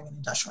engineering and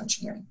industrial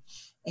engineering.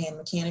 And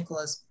mechanical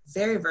is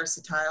very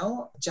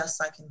versatile, just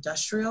like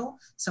industrial.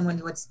 Some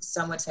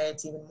would say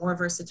it's even more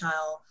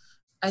versatile.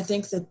 I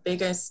think the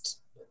biggest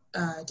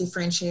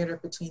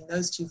differentiator between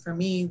those two for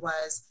me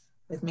was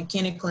with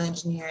mechanical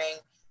engineering,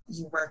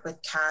 you work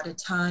with CAD a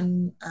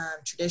ton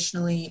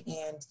traditionally,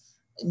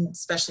 and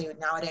especially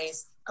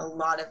nowadays, a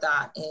lot of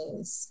that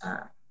is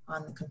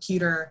on the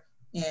computer,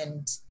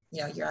 and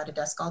you're at a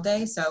desk all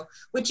day. So,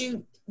 which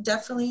you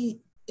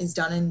definitely is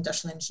done in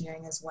industrial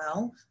engineering as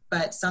well.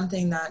 But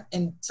something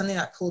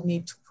that pulled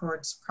me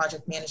towards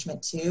project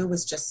management too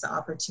was just the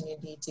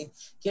opportunity to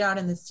get out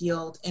in the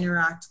field,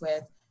 interact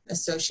with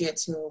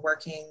associates who are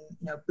working,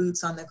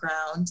 boots on the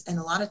ground. And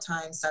a lot of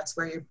times that's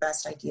where your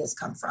best ideas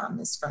come from,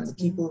 is from the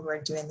people who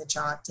are doing the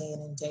job day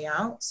in and day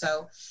out.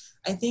 So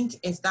I think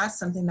if that's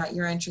something that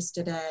you're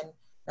interested in,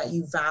 that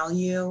you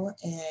value,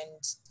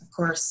 and of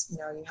course,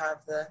 you have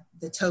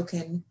the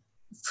token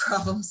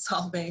problem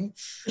solving.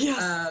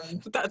 Yes,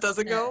 that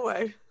doesn't go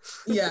away.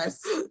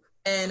 Yes.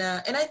 And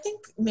I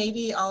think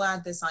maybe I'll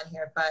add this on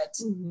here, but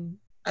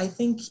I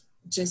think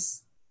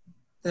just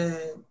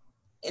the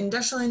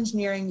industrial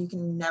engineering, you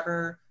can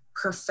never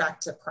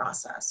perfect a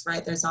process,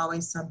 right? There's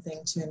always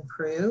something to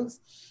improve.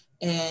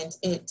 And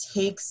it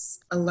takes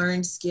a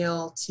learned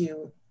skill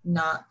to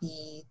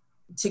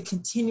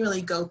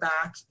continually go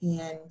back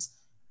and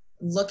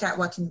look at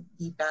what can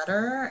be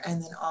better,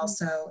 and then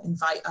also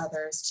invite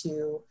others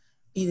to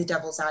be the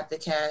devil's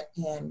advocate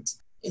and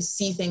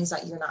see things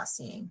that you're not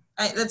seeing.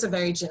 That's a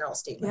very general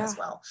statement as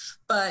well.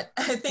 But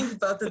I think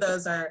both of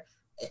those are,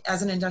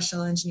 as an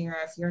industrial engineer,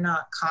 if you're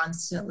not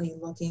constantly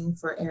looking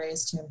for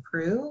areas to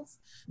improve,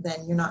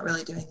 then you're not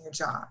really doing your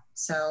job.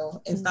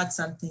 So if that's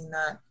something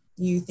that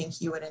you think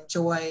you would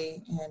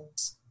enjoy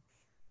and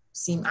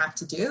seem apt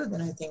to do,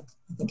 then I think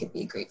it'd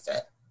be a great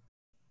fit.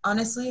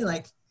 Honestly,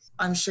 like,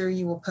 I'm sure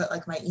you will put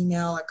like my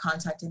email or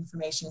contact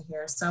information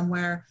here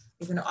somewhere.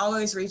 You can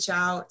always reach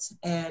out,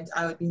 and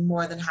I would be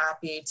more than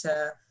happy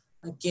to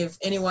give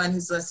anyone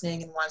who's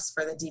listening and wants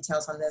further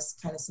details on this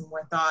kind of some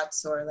more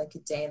thoughts, or like a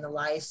day in the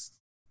life.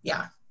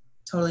 Yeah,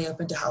 totally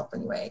open to help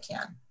any way I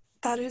can.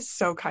 That is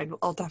so kind.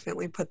 I'll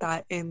definitely put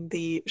that in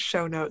the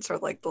show notes, or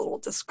like the little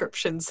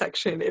description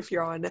section if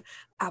you're on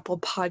Apple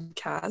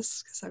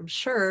Podcasts, because I'm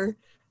sure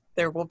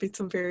there will be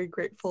some very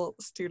grateful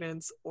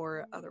students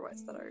or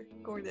otherwise that are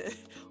going to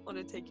want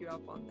to take you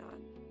up on that.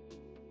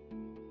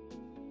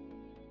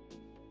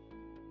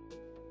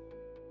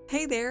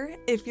 Hey there,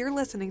 if you're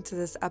listening to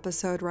this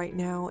episode right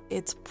now,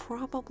 it's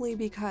probably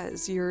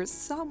because you're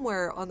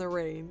somewhere on the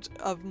range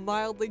of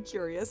mildly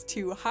curious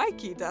to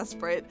high-key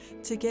desperate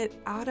to get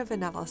out of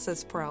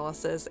analysis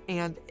paralysis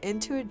and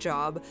into a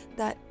job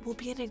that will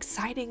be an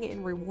exciting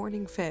and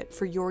rewarding fit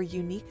for your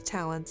unique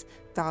talents,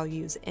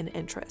 values, and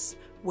interests,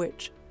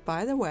 which,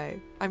 by the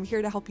way, I'm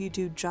here to help you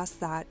do just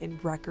that in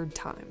record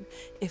time.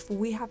 If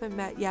we haven't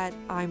met yet,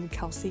 I'm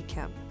Kelsey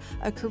Kemp,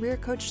 a career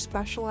coach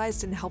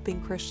specialized in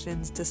helping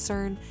Christians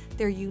discern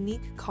their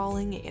unique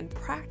calling and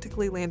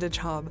practically land a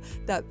job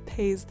that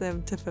pays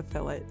them to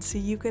fulfill it, so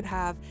you could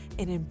have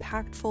an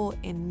impactful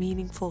and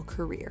meaningful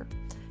career.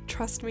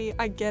 Trust me,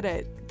 I get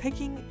it.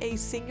 Picking a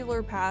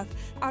singular path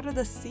out of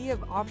the sea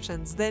of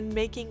options, then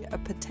making a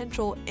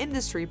potential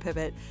industry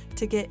pivot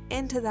to get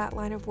into that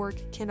line of work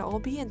can all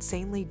be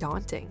insanely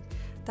daunting.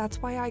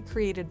 That's why I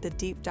created the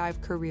Deep Dive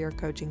Career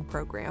Coaching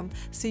Program,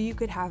 so you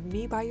could have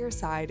me by your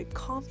side,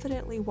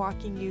 confidently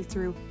walking you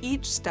through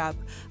each step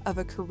of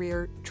a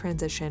career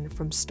transition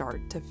from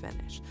start to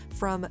finish.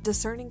 From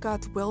discerning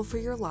God's will for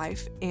your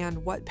life and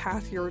what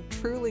path you're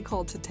truly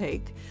called to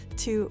take,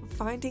 to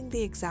finding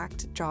the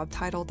exact job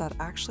title that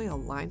actually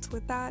aligns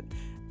with that,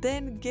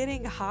 then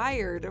getting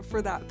hired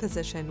for that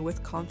position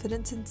with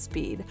confidence and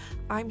speed.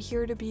 I'm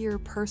here to be your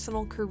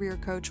personal career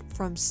coach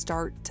from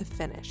start to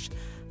finish.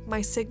 My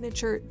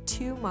signature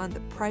 2-month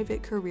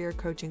private career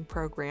coaching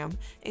program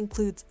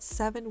includes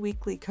 7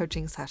 weekly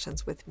coaching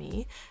sessions with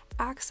me,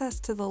 access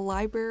to the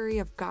library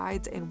of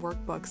guides and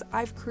workbooks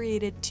I've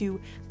created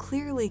to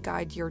clearly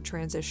guide your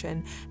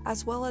transition,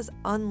 as well as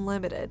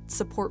unlimited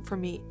support from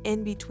me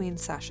in between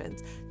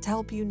sessions to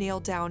help you nail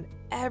down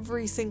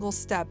every single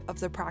step of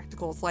the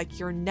practicals, like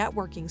your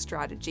networking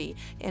strategy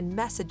and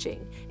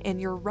messaging and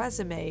your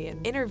resume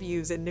and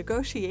interviews and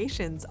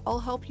negotiations, all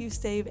help you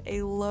save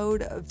a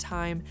load of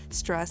time,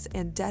 stress,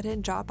 and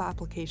dead-end job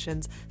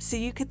applications so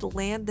you could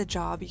land the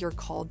job you're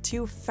called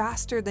to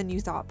faster than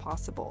you thought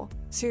possible.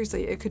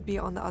 Seriously, it could be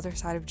on the other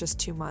side of just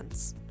 2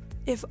 months.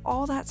 If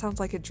all that sounds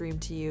like a dream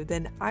to you,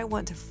 then I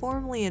want to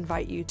formally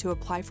invite you to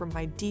apply for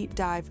my deep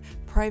dive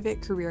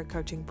private career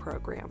coaching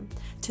program.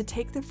 To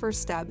take the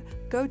first step,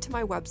 go to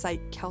my website,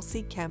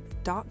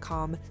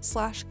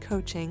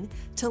 kelseykemp.com/coaching,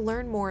 to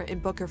learn more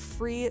and book a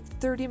free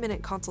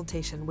 30-minute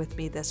consultation with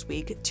me this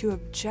week to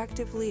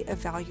objectively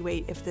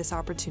evaluate if this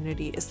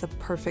opportunity is the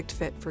perfect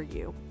fit for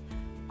you.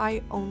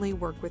 I only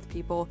work with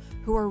people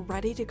who are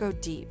ready to go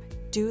deep,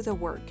 do the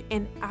work,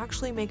 and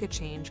actually make a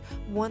change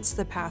once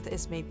the path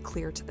is made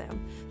clear to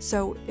them.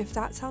 So if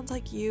that sounds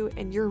like you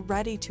and you're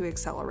ready to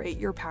accelerate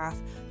your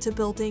path to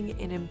building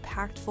an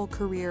impactful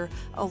career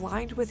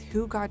aligned with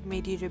who God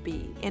made you to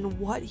be and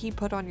what He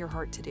put on your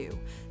heart to do,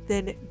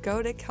 then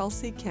go to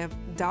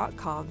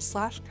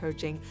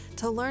kelseykemp.com/coaching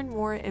to learn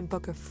more and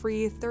book a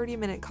free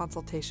 30-minute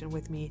consultation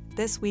with me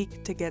this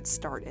week to get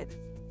started.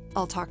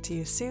 I'll talk to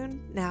you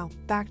soon. Now,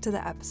 back to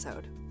the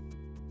episode.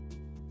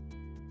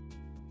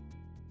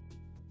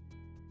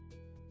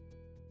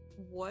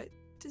 What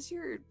does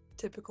your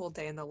typical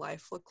day in the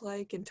life look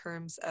like in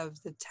terms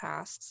of the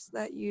tasks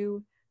that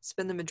you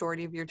spend the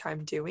majority of your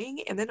time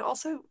doing, and then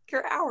also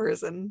your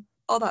hours and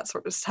all that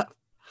sort of stuff?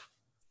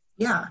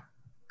 Yeah,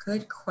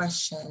 good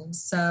question.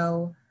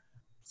 So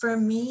for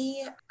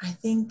me, I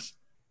think,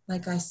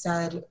 like I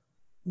said,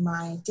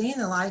 my day in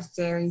the life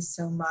varies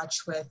so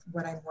much with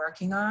what I'm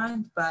working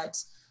on,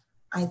 but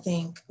I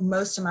think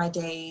most of my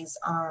days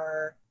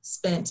are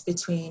spent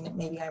between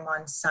maybe I'm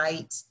on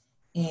site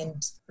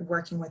and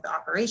working with the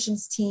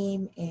operations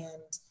team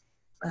and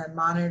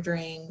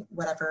monitoring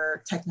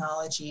whatever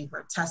technology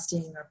we're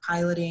testing or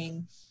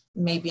piloting.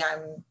 Maybe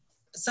I'm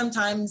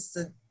sometimes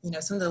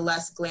some of the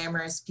less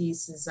glamorous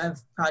pieces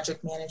of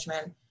project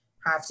management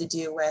have to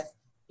do with,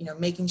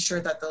 making sure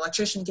that the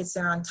electrician gets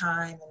there on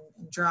time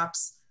and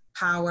drops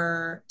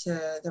power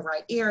to the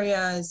right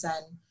areas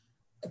and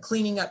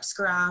cleaning up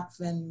scrap.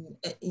 And,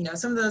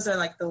 some of those are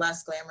like the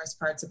less glamorous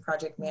parts of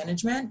project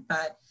management,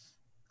 but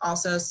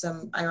also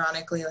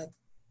ironically, like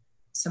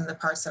some of the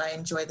parts that I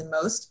enjoy the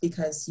most,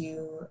 because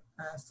you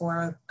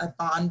form a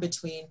bond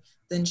between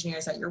the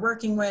engineers that you're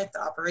working with,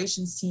 the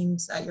operations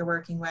teams that you're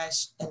working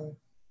with. And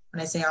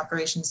when I say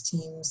operations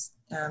teams,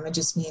 I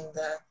just mean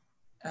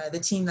the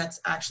team that's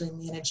actually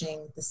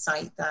managing the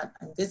site that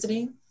I'm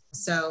visiting.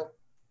 So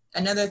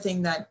another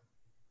thing that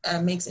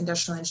makes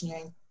industrial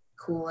engineering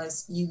cool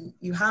is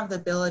you have the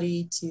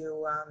ability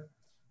to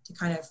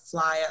kind of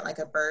fly at like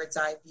a bird's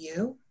eye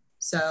view.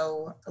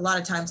 So a lot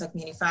of times, like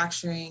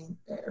manufacturing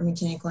or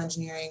mechanical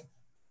engineering,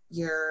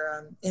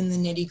 you're in the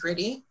nitty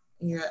gritty.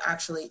 You're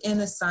actually in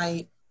the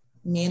site,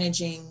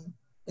 managing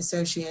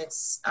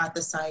associates at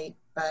the site.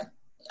 But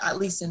at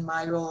least in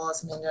my role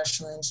as an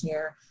industrial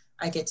engineer,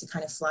 I get to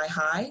kind of fly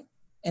high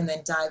and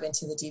then dive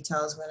into the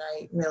details when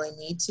I really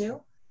need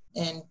to.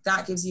 And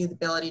that gives you the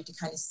ability to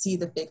kind of see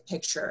the big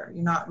picture.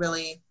 You're not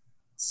really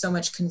so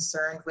much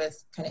concerned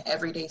with kind of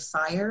everyday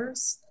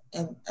fires,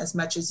 and as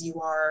much as you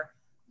are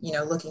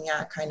looking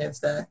at kind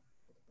of the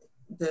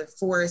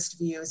forest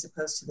view as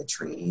opposed to the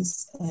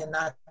trees. And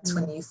that's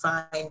when you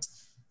find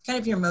kind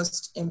of your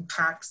most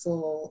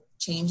impactful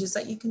changes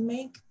that you can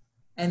make.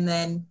 And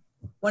then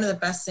one of the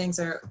best things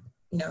are,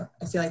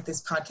 I feel like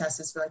this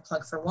podcast is really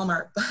plug for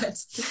Walmart,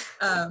 but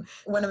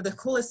one of the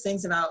coolest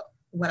things about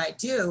what I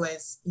do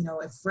is, if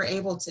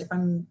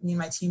me and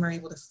my team are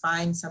able to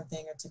find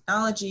something, a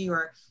technology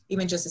or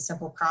even just a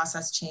simple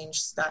process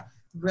change that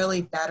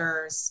really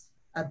betters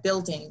a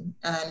building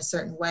in a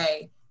certain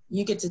way,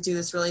 you get to do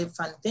this really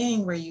fun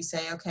thing where you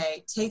say,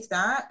 okay, take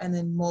that and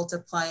then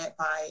multiply it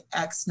by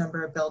X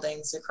number of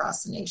buildings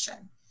across the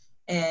nation.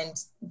 And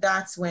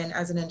that's when,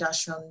 as an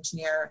industrial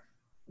engineer,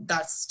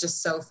 that's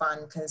just so fun,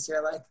 because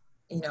you're like,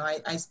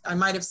 I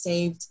might have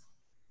saved,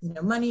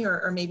 money,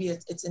 or maybe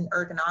it's an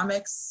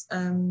ergonomics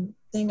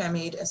thing. I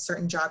made a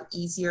certain job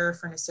easier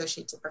for an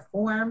associate to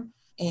perform.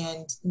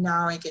 And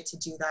now I get to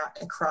do that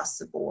across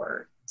the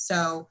board.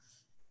 So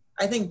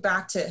I think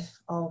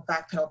I'll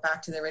backpedal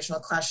back to the original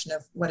question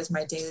of what does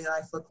my daily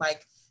life look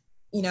like?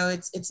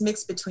 It's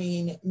mixed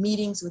between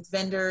meetings with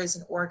vendors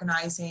and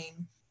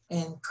organizing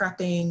and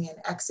prepping and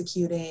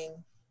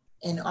executing,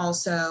 and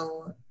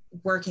also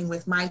working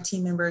with my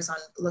team members on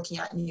looking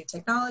at new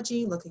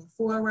technology, looking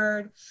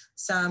forward,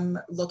 some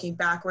looking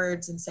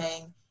backwards and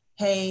saying,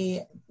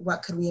 hey,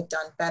 what could we have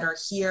done better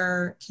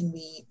here? Can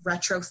we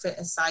retrofit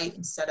a site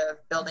instead of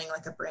building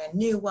like a brand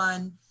new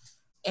one?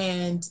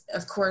 And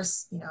of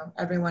course,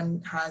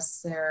 everyone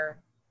has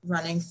their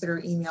running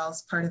through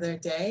emails part of their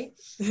day.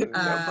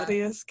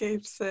 Nobody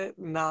escapes it,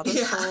 not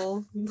a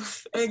soul.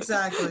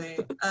 Exactly.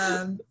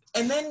 And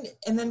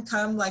then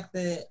come like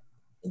the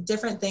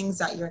different things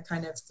that you're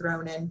kind of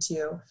thrown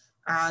into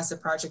as a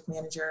project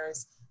manager.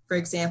 for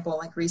example,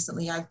 like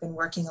recently I've been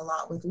working a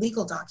lot with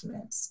legal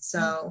documents.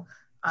 So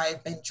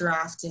I've been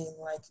drafting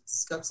like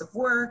scopes of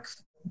work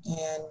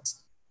and,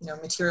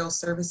 material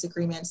service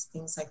agreements,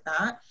 things like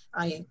that.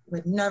 I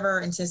would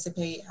never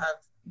anticipate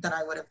that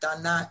I would have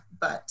done that,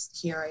 but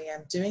here I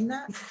am doing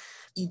that.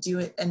 You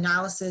do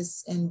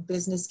analysis in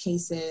business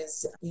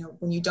cases.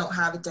 When you don't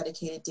have a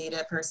dedicated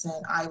data person,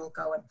 I will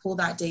go and pull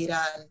that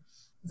data and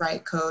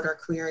write code or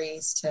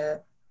queries to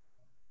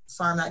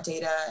farm that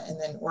data and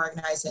then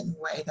organize it in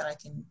a way that I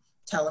can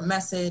tell a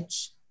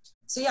message.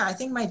 So yeah, I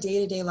think my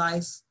day-to-day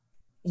life,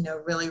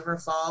 really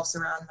revolves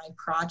around my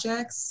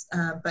projects,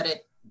 but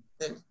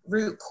the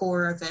root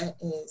core of it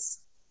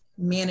is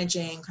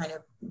managing kind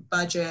of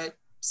budget,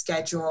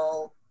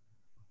 schedule,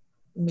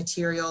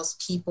 materials,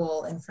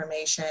 people,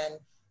 information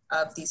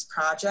of these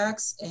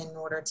projects in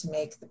order to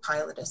make the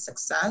pilot a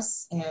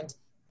success. And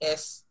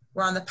if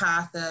we're on the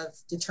path of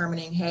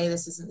determining, hey,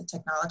 this isn't the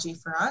technology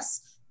for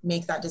us,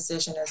 make that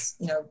decision as,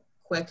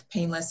 quick,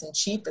 painless, and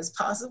cheap as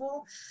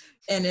possible.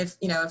 And if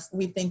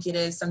we think it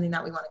is something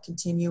that we want to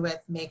continue with,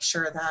 make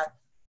sure that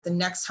the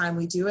next time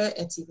we do it,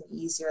 it's even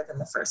easier than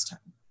the first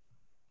time.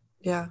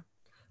 Yeah.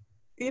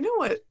 You know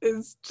what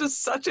is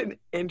just such an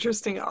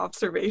interesting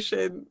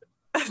observation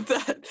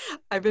that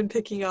I've been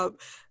picking up,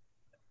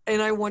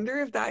 and I wonder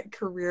if that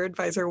career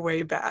advisor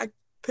way back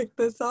picked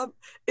this up,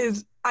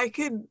 is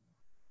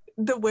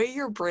the way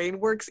your brain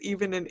works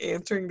even in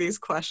answering these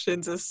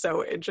questions is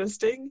so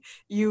interesting.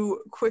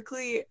 You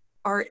quickly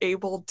are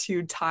able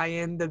to tie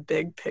in the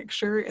big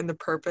picture and the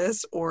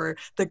purpose or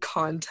the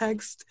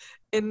context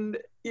in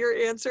your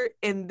answer,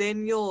 and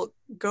then you'll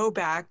go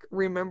back,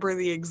 remember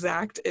the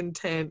exact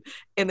intent,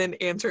 and then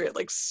answer it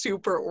like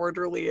super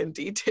orderly and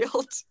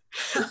detailed.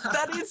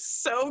 That is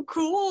so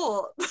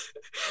cool.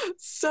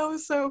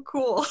 So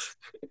cool.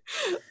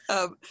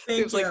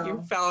 Seems like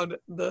you found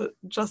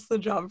just the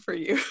job for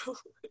you.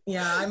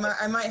 Yeah,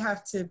 I might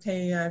have to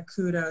pay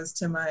kudos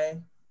to my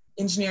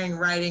engineering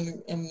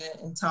writing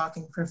and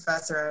talking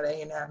professor at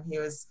A&M. He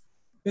was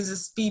a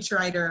speech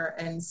writer,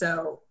 and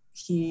so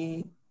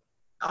he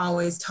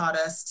always taught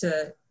us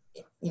to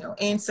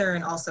answer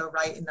and also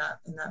write in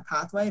that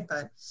pathway.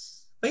 But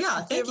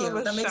yeah, thank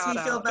you. That makes me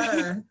feel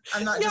better.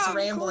 I'm not just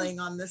rambling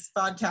on this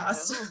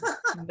podcast.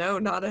 No,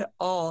 not at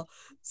all.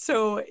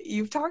 So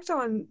you've talked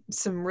on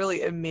some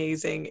really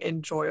amazing,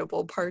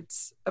 enjoyable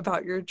parts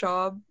about your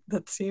job.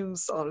 That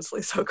seems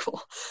honestly so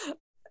cool.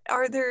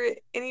 Are there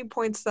any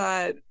points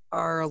that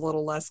are a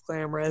little less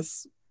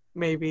glamorous?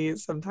 Maybe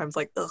sometimes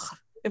like, ugh,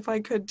 if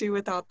I could do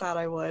without that,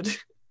 I would.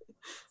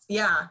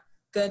 Yeah,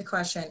 good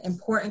question.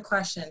 Important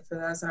question for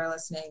those that are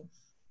listening.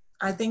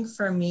 I think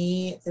for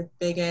me, the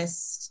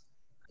biggest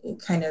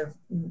kind of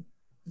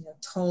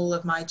toll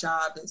of my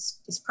job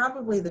is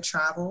probably the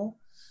travel.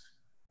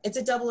 It's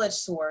a double-edged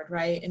sword,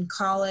 right? In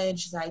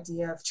college, the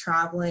idea of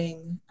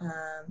traveling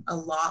a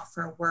lot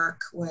for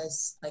work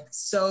was like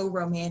so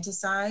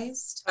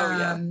romanticized.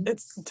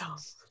 It's dumb.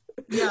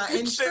 Yeah,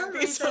 and for some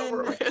reason, so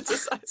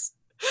romanticized.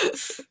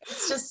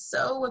 It's just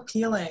so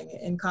appealing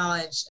in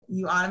college.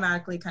 You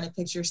automatically kind of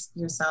picture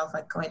yourself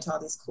like going to all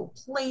these cool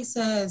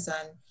places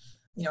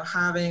and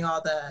having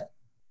all the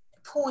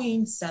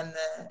points and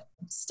the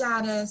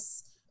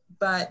status.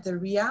 But the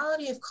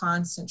reality of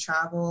constant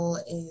travel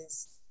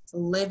is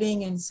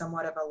living in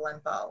somewhat of a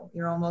limbo.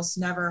 You're almost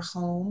never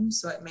home,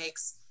 so it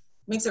makes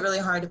it really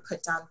hard to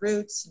put down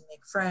roots and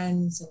make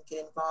friends and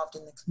get involved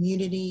in the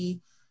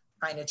community,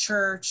 find a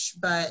church.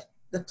 But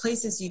the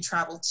places you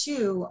travel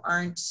to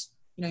aren't,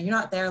 you're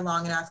not there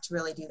long enough to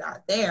really do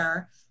that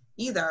there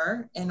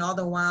either. And all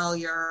the while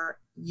you're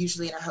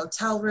usually in a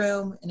hotel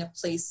room in a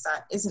place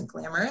that isn't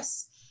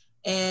glamorous,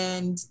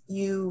 and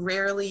you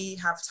rarely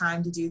have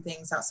time to do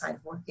things outside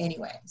of work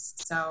anyways.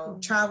 So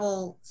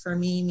travel for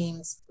me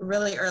means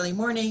really early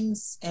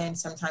mornings and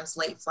sometimes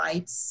late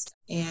flights.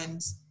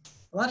 And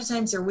a lot of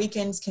times your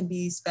weekends can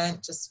be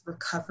spent just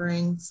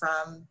recovering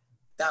from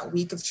that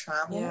week of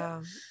travel. Yeah.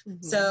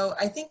 Mm-hmm. So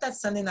I think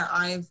that's something that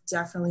I've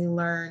definitely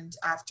learned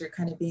after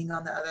kind of being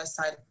on the other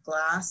side of the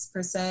glass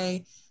per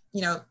se.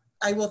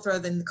 I will throw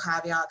in the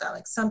caveat that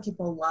like some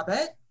people love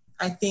it.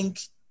 I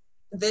think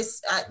at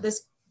this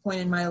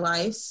point in my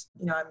life,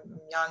 I'm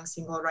young,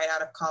 single, right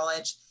out of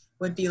college,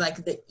 would be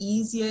like the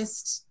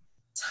easiest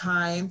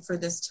time for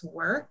this to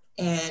work.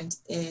 And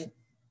it,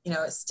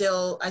 I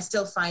still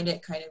find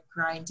it kind of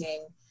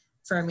grinding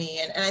for me.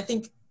 And I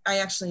think I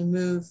actually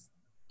move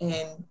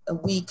in a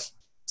week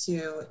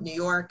to New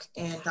York,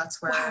 and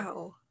that's where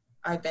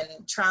I've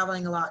been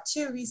traveling a lot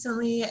too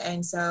recently.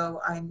 And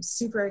so I'm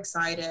super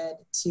excited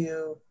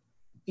to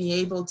be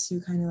able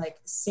to kind of like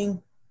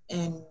sink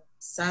and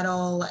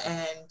settle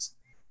and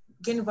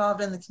get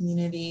involved in the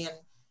community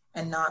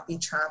and not be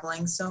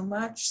traveling so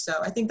much. So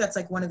I think that's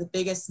like one of the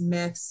biggest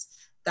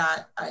myths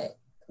that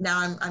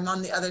I'm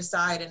on the other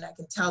side, and I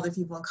can tell the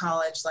people in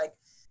college, like,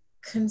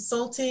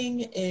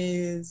 consulting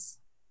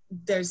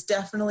there's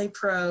definitely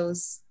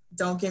pros,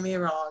 don't get me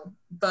wrong,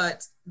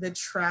 but the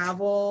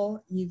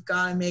travel, you've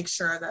got to make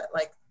sure that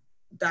like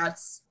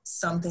that's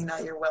something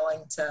that you're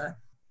willing to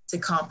to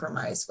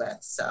compromise with.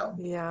 So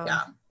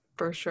yeah.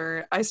 For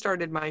sure. I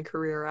started my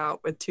career out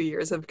with 2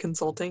 years of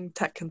consulting,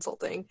 tech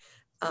consulting.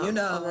 On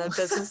the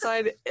business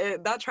side,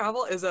 that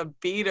travel is a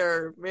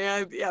beater,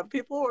 man. Yeah,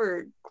 people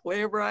were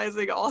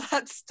glamorizing all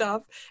that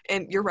stuff.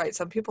 And you're right,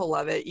 some people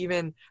love it.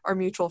 Even our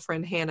mutual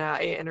friend Hannah,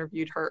 I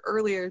interviewed her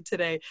earlier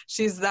today.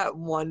 She's that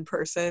one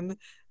person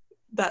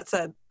that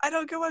said, I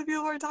don't get what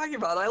people are talking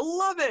about. I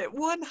love it.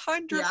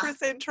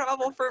 100%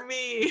 travel for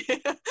me.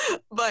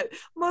 But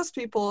most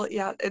people,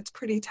 yeah, it's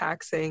pretty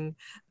taxing.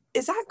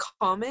 Is that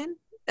common,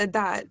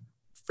 that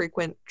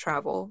frequent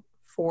travel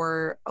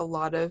for a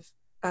lot of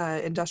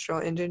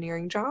industrial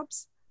engineering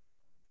jobs?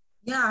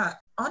 Yeah,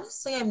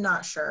 honestly, I'm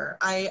not sure.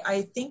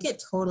 I think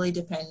it totally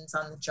depends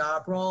on the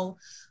job role.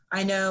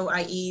 I know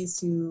IEs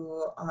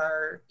who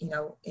are,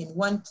 in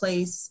one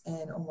place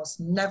and almost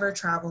never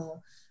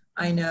travel.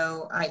 I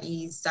know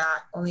IEs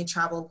that only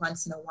travel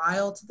once in a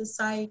while to the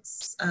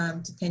sites,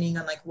 depending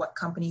on like what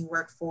company you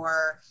work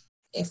for,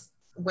 if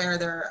where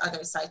their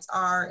other sites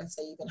are, if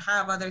they even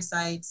have other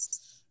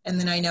sites. And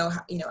then I know,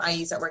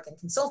 IEs that work in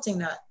consulting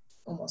that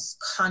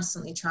almost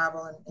constantly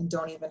travel and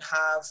don't even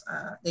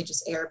have, they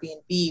just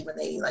Airbnb when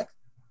they like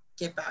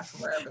get back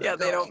from wherever they're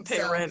they going. don't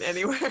pay rent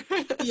anywhere.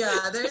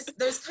 Yeah,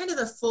 there's kind of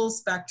the full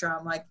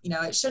spectrum. Like,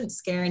 it shouldn't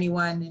scare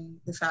anyone. And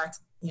the fact,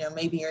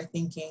 maybe you're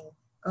thinking,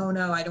 oh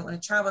no, I don't want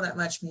to travel that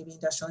much. Maybe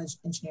industrial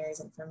engineering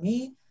isn't for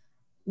me.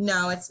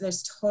 No,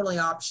 there's totally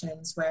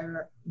options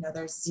where,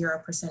 there's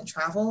 0%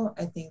 travel.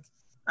 I think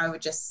I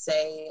would just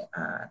say,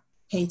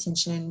 pay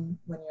attention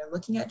when you're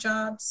looking at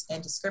jobs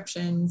and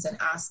descriptions and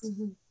ask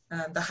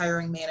the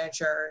hiring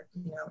manager,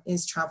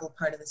 is travel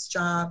part of this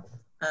job?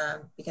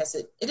 Because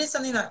it is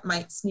something that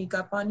might sneak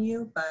up on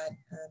you, but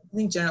I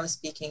think generally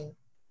speaking,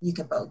 you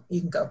can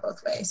go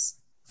both ways.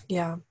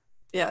 Yeah,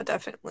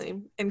 definitely.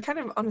 And kind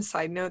of on a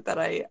side note that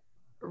I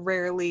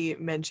rarely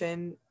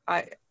mention,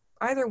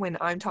 either when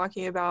I'm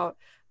talking about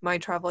my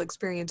travel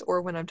experience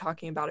or when I'm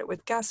talking about it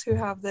with guests who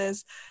have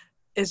this,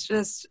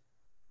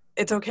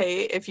 it's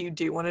okay if you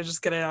do want to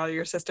just get it out of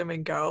your system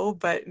and go,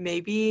 but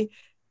maybe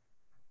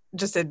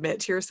just admit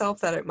to yourself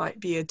that it might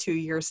be a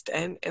 2-year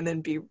stint, and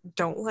then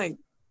don't like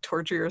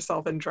torture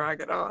yourself and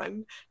drag it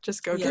on.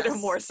 Just go get a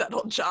more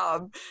settled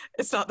job.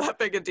 It's not that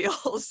big a deal.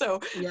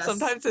 So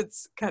sometimes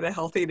it's kind of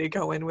healthy to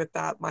go in with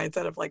that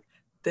mindset of like,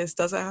 this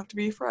doesn't have to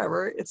be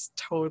forever. It's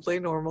totally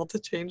normal to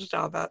change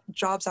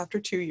jobs after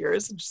 2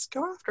 years, and just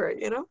go after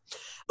it,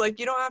 Like,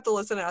 you don't have to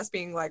listen to us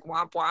being like,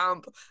 womp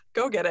womp,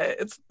 go get it.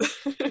 It's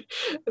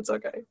it's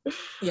okay.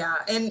 Yeah.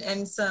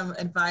 And some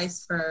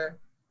advice for,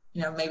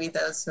 maybe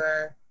those who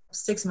are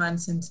 6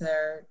 months into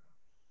their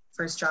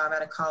first job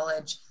out of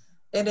college.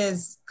 It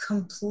is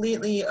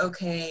completely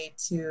okay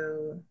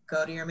to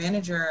go to your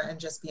manager and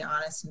just be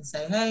honest and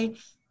say, hey,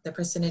 the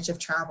percentage of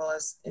travel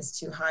is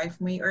too high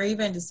for me. Or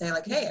even to say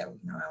like, hey, I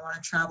want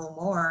to travel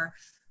more.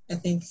 I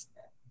think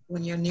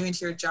when you're new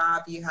into your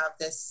job, you have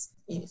this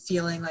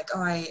feeling like,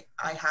 oh, I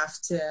have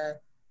to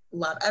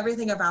love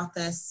everything about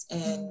this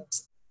and,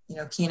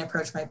 can't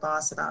approach my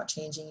boss about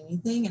changing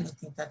anything. And I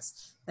think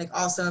that's like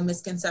also a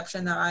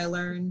misconception that I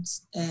learned.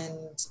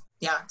 And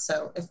yeah,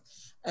 so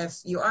if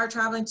you are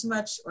traveling too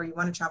much or you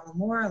want to travel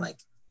more, like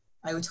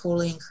I would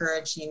totally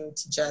encourage you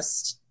to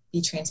just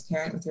be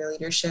transparent with your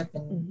leadership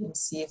and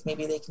see if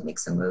maybe they can make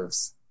some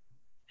moves.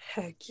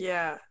 Heck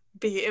yeah.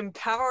 Be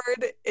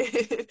empowered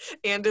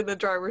and in the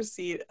driver's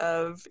seat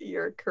of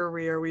your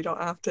career. We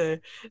don't have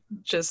to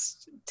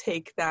just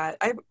take that.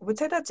 I would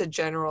say that's a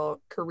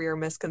general career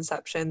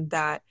misconception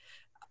that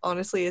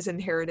honestly is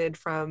inherited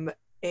from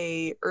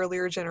a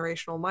earlier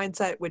generational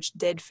mindset, which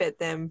did fit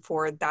them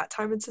for that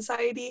time in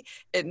society.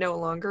 It no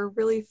longer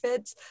really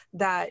fits.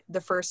 That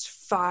the first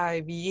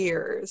 5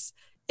 years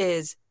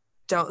is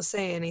don't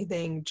say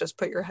anything, just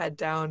put your head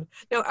down.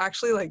 No,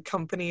 actually, like,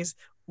 companies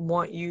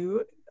want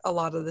you a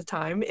lot of the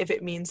time if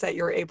it means that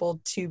you're able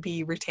to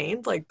be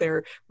retained, like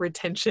their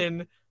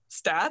retention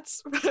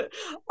stats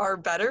are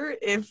better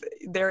if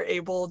they're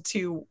able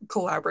to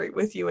collaborate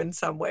with you in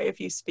some way,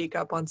 if you speak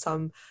up on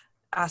some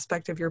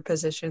aspect of your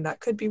position that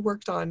could be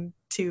worked on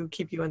to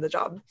keep you in the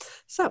job.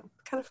 So,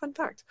 kind of fun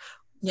fact.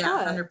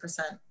 Yeah,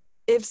 100%.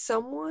 If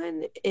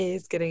someone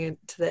is getting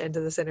to the end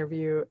of this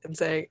interview and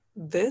saying,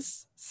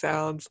 this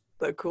sounds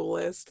the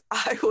coolest,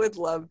 I would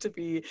love to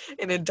be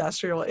an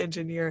industrial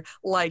engineer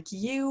like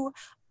you,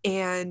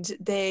 and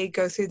they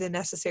go through the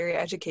necessary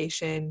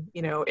education,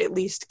 at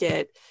least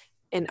get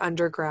an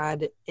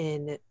undergrad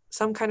in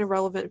some kind of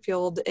relevant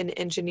field in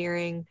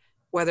engineering,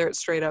 whether it's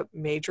straight up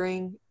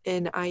majoring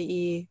in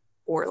IE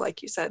or,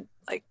 like you said,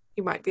 like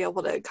you might be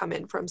able to come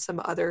in from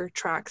some other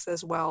tracks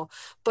as well.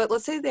 But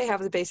let's say they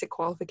have the basic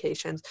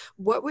qualifications.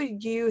 What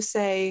would you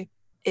say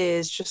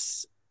is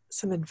just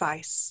some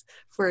advice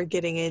for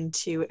getting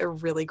into a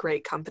really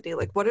great company?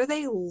 Like, what are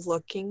they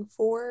looking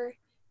for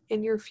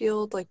in your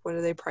field? Like, what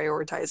do they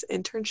prioritize?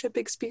 Internship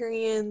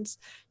experience,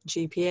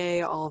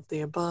 GPA, all of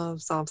the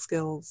above, soft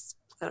skills?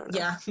 I don't know.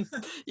 Yeah.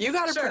 You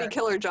got a pretty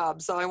killer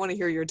job, so I want to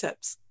hear your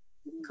tips.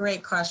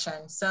 Great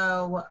question.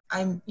 So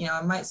I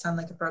might sound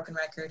like a broken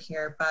record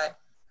here, but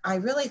I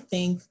really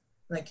think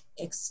like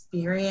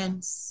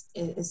experience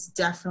is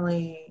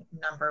definitely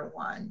number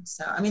one.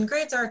 So, I mean,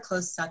 grades are a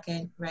close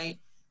second, right?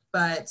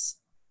 But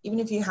even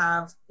if you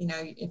have,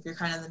 if you're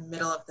kind of in the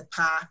middle of the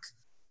pack,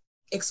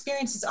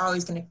 experience is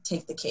always going to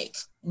take the cake,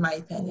 in my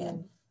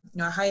opinion.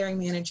 A hiring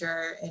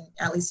manager, and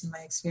at least in my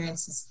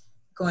experience, is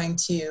going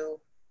to,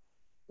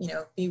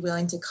 be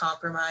willing to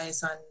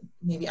compromise on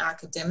maybe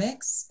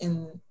academics.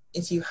 And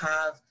if you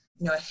have,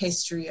 a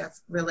history of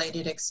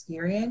related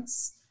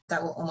experience,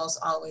 that will almost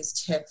always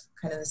tip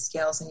kind of the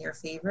scales in your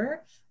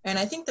favor. And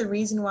I think the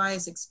reason why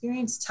is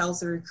experience tells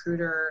the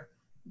recruiter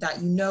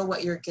that you know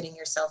what you're getting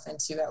yourself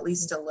into, at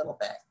least a little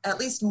bit, at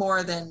least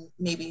more than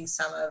maybe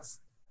some of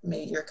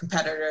maybe your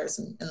competitors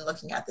and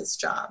looking at this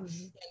job,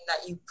 and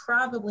that you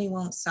probably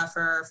won't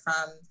suffer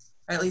from,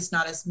 or at least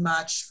not as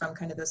much from,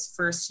 kind of those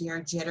first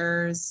year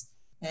jitters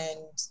and,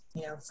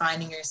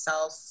 finding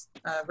yourself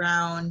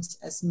around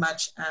as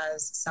much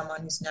as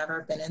someone who's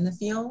never been in the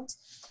field.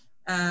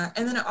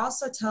 And then it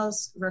also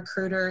tells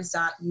recruiters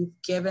that you've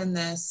given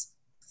this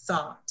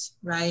thought,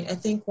 right? I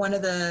think one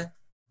of the,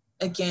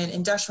 again,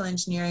 industrial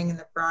engineering and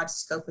the broad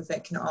scope of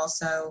it can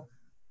also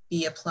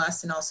be a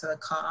plus and also a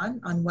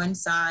con. On one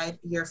side,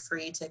 you're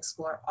free to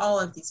explore all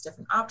of these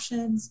different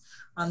options.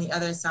 On the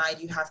other side,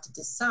 you have to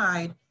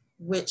decide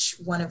which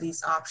one of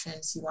these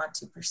options you want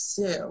to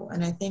pursue.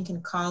 And I think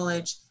in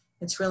college,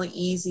 it's really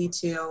easy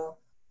to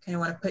kind of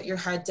want to put your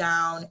head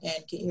down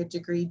and get your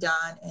degree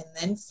done and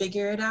then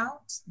figure it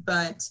out.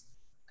 But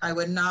I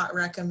would not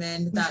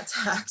recommend that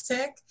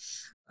tactic.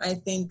 I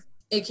think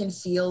it can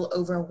feel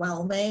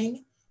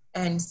overwhelming.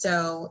 And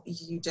so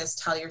you just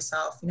tell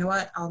yourself, you know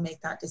what, I'll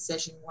make that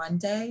decision one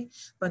day.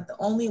 But the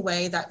only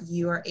way that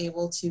you are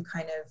able to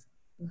kind of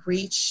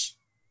reach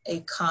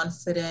a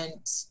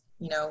confident,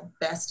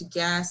 best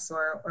guess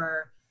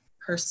or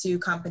pursue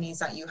companies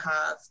that you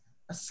have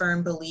a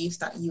firm belief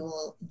that you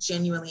will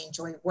genuinely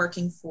enjoy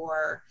working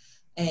for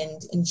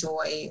and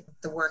enjoy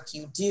the work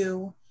you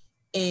do,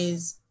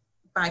 is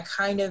by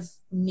kind of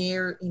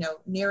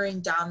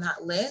narrowing down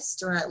that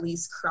list, or at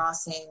least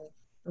crossing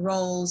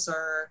roles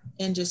or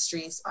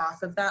industries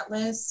off of that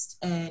list.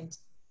 And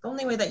the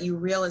only way that you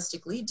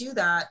realistically do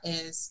that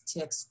is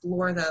to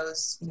explore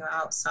those,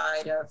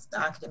 outside of the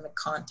academic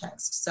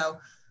context. So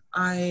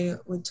I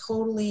would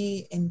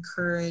totally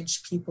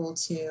encourage people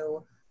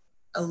to,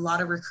 a lot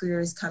of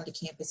recruiters come to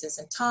campuses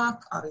and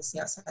talk, obviously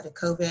outside of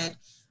COVID.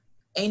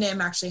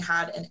 A&M actually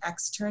had an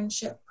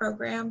externship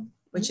program,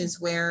 which is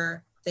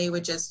where they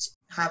would just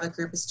have a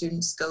group of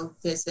students go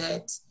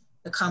visit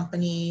the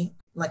company,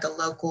 like a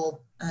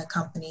local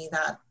company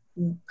that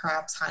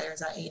perhaps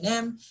hires at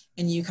A&M,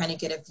 and you kind of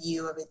get a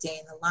view of a day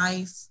in the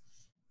life.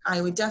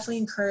 I would definitely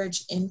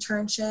encourage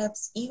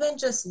internships, even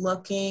just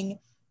looking,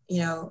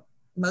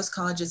 most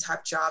colleges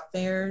have job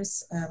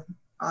fairs.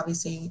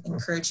 Obviously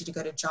encourage you to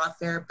go to job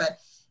fair, but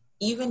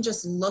even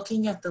just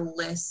looking at the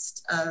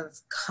list of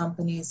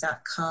companies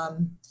that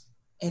come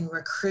and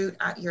recruit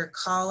at your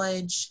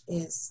college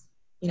is,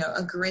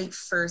 a great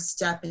first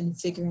step in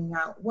figuring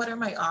out, what are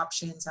my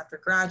options after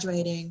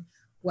graduating?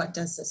 What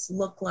does this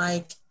look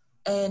like?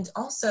 And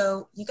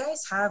also, you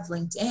guys have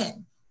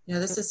LinkedIn.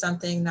 This is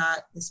something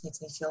that, this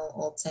makes me feel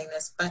old saying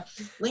this, but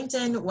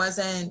LinkedIn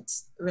wasn't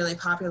really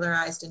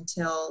popularized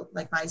until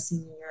like my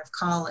senior year of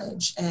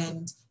college.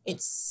 And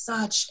it's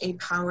such a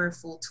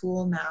powerful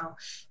tool now.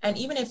 And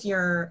even if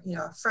you're,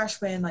 a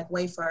freshman, like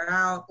way far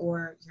out,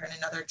 or you're in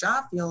another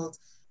job field,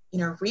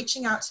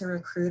 reaching out to a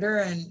recruiter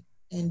and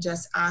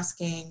just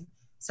asking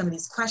some of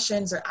these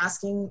questions, or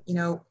asking,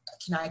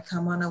 can I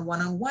come on a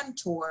one-on-one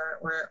tour,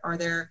 or are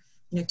there,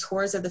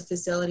 tours of the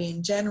facility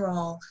in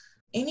general?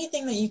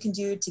 Anything that you can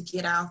do to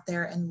get out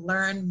there and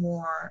learn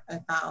more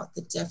about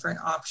the different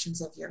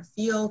options of your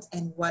field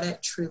and what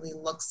it truly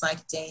looks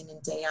like day in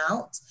and day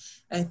out,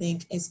 I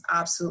think is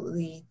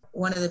absolutely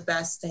one of the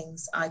best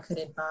things I could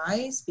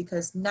advise,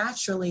 because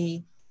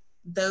naturally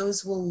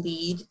those will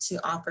lead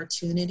to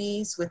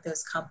opportunities with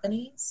those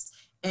companies,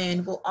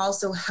 and will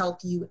also help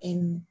you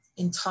in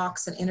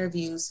talks and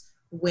interviews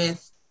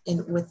with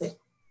the,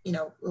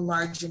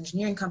 large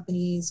engineering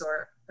companies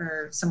or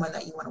someone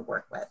that you want to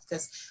work with.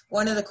 Because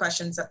one of the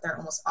questions that they're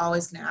almost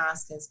always going to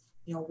ask is,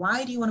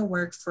 why do you want to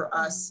work for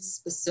us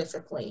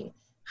specifically?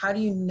 How do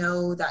you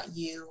know that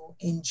you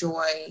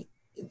enjoy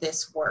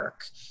this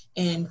work?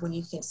 And when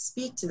you can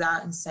speak to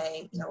that and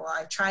say, well,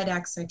 I tried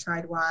X, I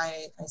tried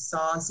Y, I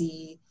saw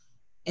Z,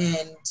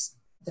 and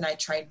then I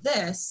tried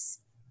this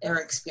or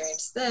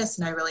experienced this,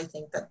 and I really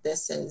think that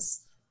this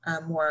is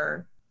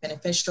more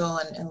beneficial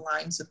and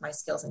aligns with my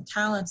skills and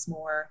talents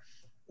more,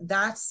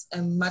 that's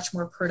a much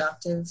more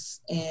productive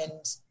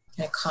and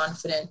kind of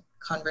confident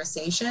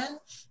conversation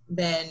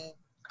than,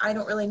 I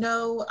don't really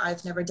know,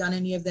 I've never done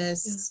any of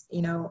this,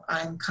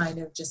 I'm kind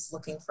of just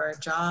looking for a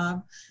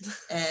job.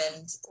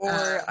 And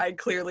or I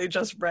clearly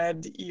just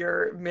read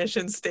your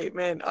mission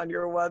statement on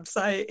your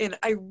website, and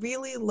I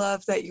really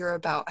love that you're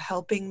about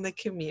helping the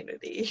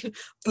community.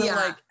 But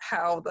like,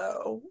 how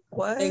though?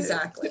 What?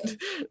 Exactly.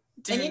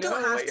 Do you know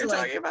what you're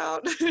talking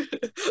about?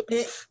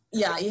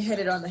 You hit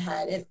it on the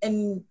head.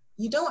 And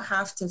you don't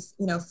have to,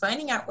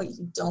 finding out what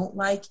you don't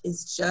like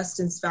is just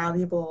as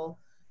valuable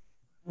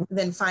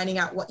than finding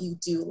out what you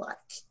do like.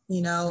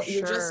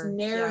 You're just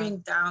narrowing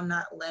down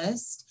that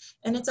list.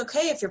 And it's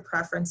okay if your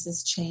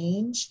preferences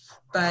change,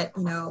 but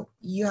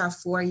you have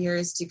 4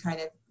 years to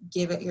kind of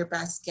give it your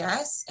best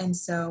guess. And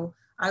so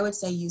I would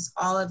say use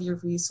all of your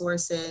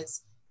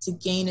resources to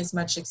gain as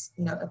much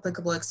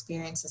applicable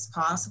experience as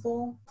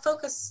possible.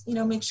 Focus,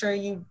 make sure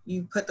you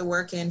put the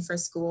work in for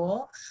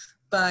school.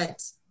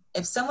 But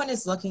if someone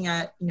is looking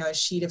at a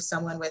sheet of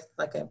someone with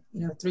like a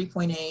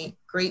 3.8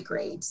 great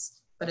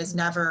grades, but has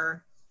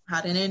never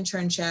had an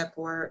internship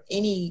or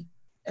any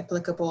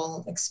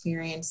applicable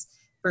experience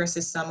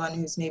versus someone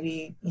who's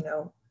maybe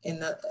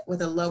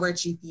with a lower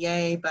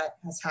GPA but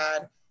has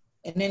had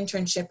an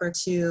internship or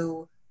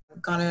two,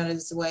 gone out of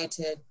his way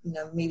to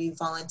maybe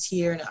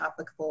volunteer in an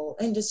applicable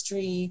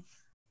industry,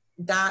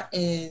 that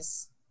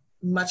is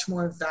much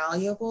more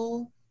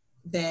valuable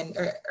than,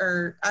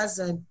 or as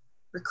a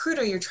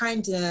recruiter, you're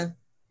trying to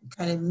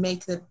kind of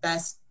make the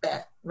best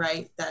bet,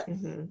 right? That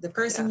the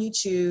person you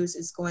choose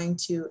is going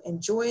to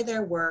enjoy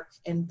their work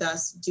and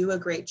thus do a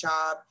great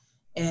job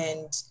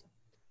and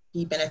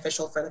be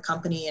beneficial for the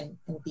company and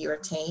be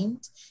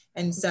retained.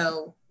 And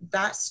so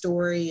that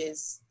story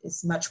is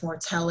much more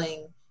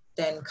telling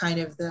than kind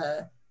of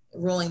the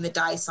rolling the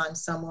dice on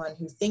someone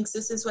who thinks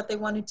this is what they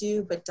want to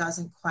do but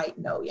doesn't quite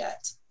know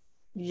yet.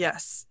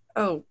 Yes.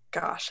 Oh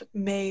gosh,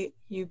 may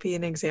you be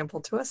an example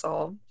to us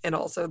all. And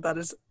also that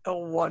is a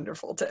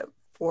wonderful tip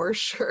for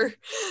sure.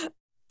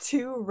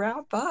 To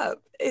wrap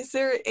up, is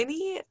there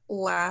any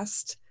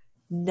last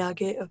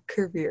nugget of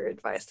career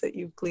advice that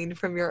you've gleaned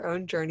from your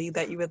own journey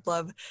that you would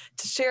love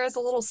to share as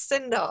a little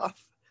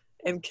send-off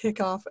and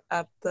kick off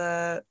at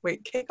the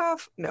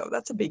kickoff? No,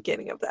 that's a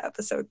beginning of the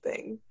episode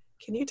thing.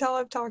 Can you tell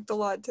I've talked a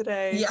lot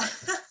today? Yeah.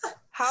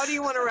 How do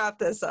you want to wrap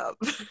this up?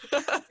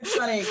 It's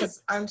funny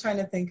because I'm trying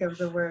to think of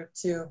the word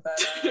too,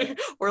 but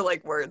we're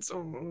like words.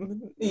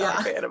 Not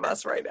a fan of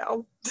us right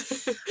now.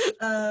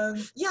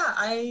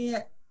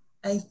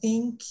 I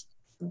think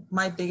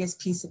my biggest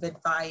piece of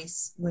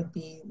advice would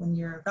be when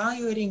you're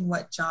evaluating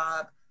what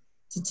job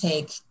to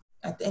take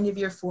at the end of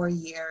your 4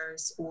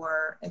 years,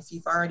 or if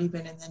you've already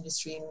been in the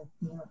industry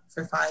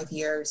for 5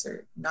 years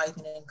or not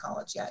even in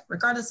college yet,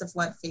 regardless of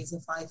what phase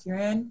of life you're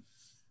in,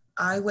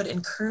 I would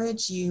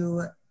encourage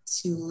you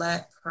to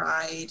let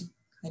pride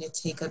kind of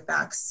take a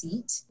back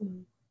seat.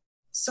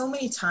 So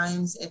many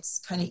times it's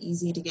kind of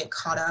easy to get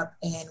caught up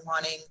in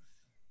wanting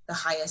the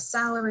highest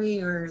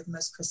salary or the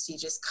most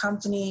prestigious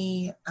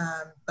company,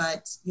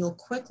 but you'll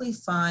quickly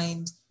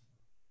find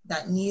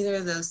that neither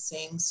of those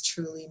things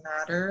truly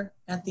matter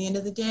at the end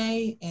of the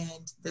day.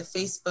 And the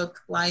Facebook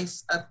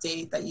life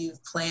update that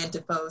you've planned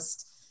to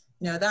post,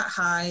 that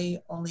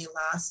high only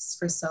lasts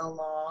for so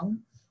long.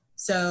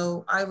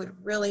 So I would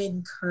really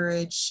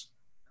encourage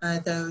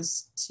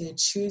those to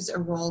choose a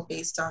role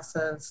based off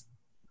of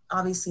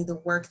obviously the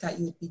work that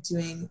you would be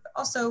doing, but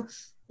also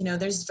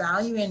there's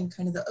value in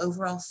kind of the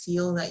overall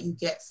feel that you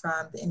get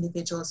from the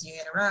individuals you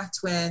interact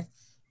with,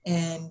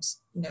 and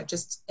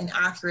just an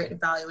accurate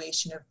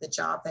evaluation of the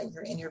job that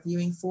you're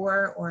interviewing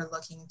for or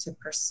looking to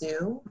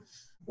pursue.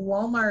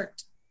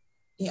 Walmart,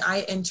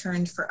 I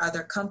interned for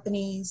other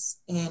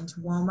companies, and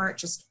Walmart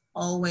just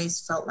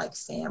always felt like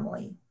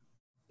family.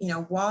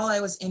 While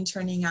I was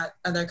interning at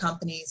other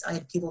companies, I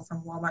had people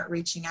from Walmart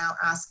reaching out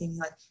asking me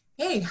like,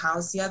 hey,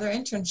 how's the other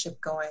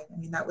internship going? I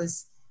mean, that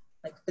was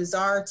like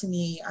bizarre to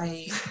me.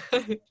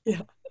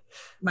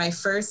 My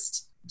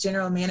first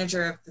general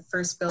manager of the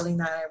first building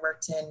that I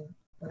worked in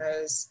when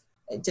I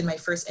did my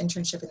first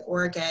internship in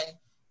Oregon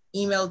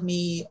emailed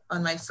me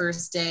on my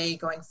first day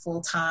going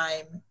full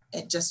time,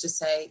 and just to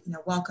say,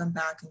 welcome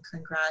back and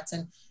congrats.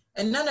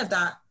 And none of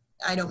that,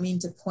 I don't mean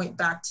to point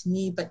back to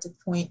me, but to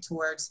point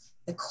towards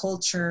the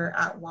culture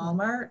at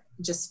Walmart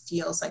just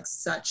feels like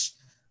such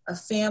a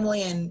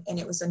family, and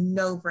it was a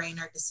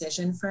no-brainer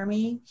decision for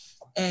me.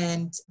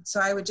 And so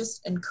I would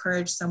just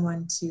encourage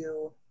someone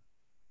to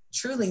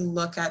truly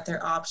look at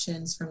their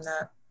options from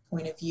that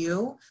point of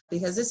view,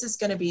 because this is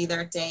going to be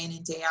their day in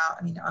and day out.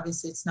 I mean,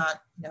 obviously it's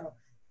not,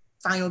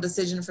 final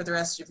decision for the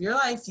rest of your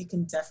life. You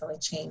can definitely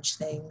change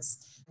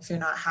things if you're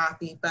not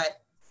happy,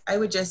 but I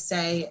would just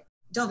say,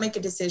 don't make a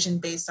decision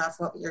based off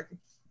what your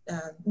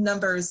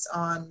numbers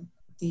on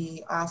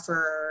the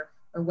offer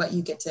or what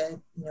you get to,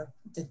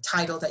 the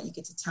title that you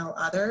get to tell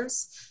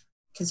others,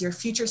 because your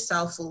future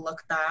self will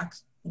look back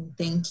and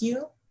thank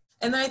you.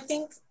 And I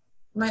think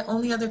my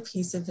only other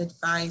piece of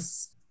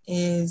advice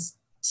is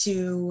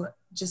to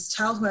just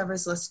tell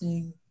whoever's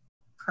listening,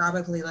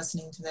 probably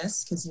listening to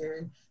this, because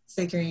you're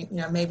figuring,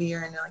 maybe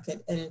you're in like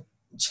a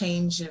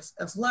change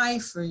of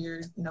life, or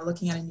you're,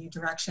 looking at a new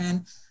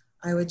direction.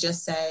 I would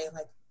just say,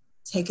 like,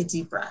 take a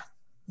deep breath.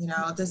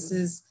 This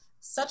is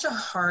such a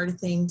hard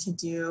thing to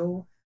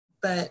do,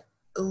 but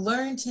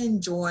learn to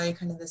enjoy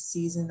kind of the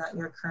season that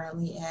you're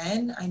currently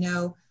in. I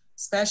know,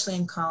 especially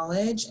in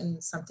college,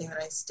 and something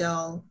that I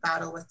still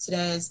battle with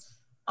today is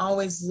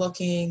always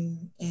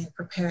looking and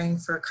preparing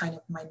for kind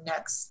of my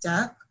next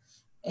step.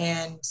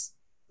 And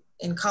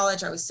in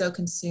college, I was so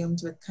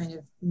consumed with kind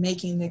of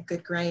making the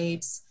good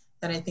grades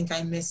that I think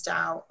I missed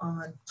out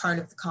on part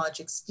of the college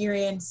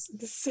experience.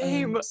 The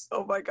same. And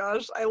Oh my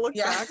gosh. I look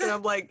back and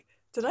I'm like,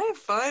 did I have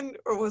fun,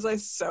 or was I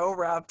so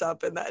wrapped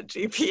up in that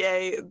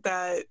GPA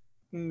that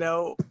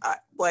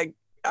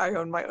I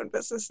own my own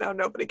business now.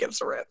 Nobody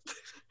gives a rip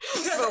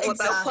about what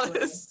that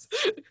was.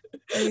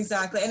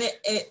 Exactly. And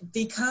it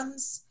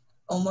becomes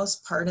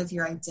almost part of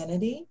your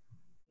identity,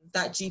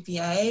 that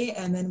GPA.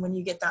 And then when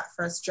you get that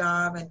first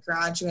job and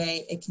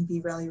graduate, it can be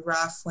really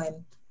rough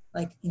when,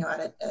 like,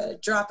 at a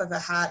drop of a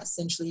hat,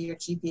 essentially your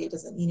GPA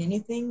doesn't mean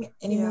anything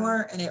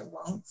anymore, and it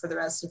won't for the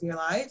rest of your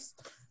life.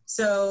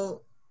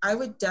 So I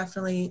would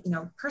definitely,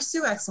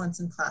 pursue excellence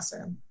in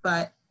classroom,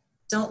 but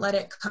don't let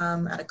it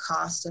come at a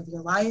cost of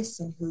your life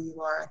and who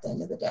you are at the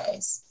end of the day.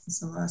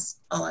 So that's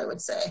all I would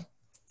say.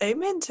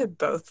 Amen to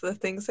both the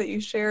things that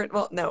you shared.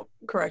 Well, no,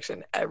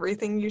 correction.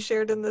 Everything you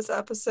shared in this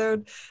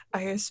episode.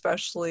 I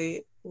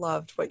especially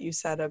loved what you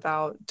said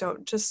about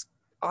don't just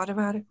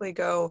automatically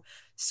go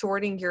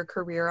sorting your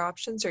career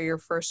options or your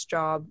first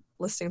job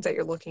listings that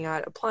you're looking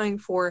at applying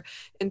for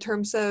in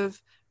terms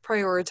of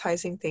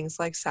prioritizing things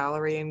like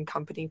salary and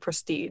company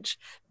prestige,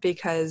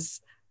 because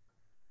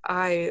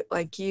I,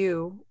 like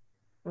you,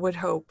 would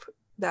hope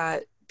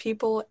that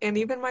people, and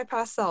even my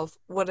past self,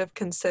 would have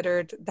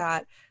considered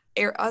that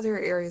other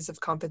areas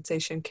of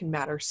compensation can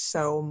matter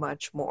so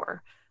much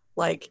more.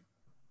 Like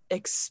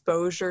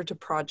exposure to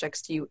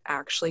projects you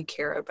actually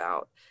care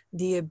about,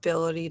 the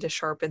ability to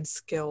sharpen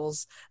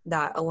skills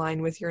that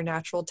align with your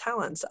natural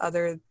talents,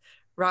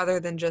 rather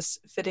than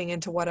just fitting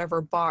into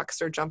whatever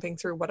box or jumping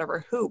through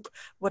whatever hoop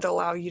would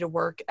allow you to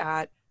work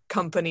at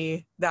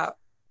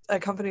a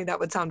company that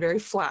would sound very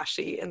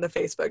flashy in the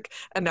Facebook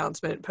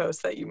announcement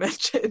post that you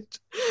mentioned,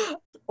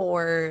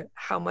 or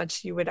how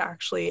much you would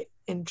actually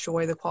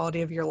enjoy the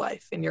quality of your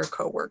life and your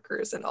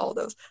coworkers and all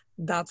those.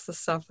 That's the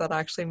stuff that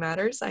actually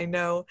matters. I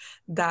know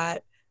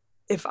that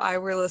if I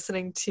were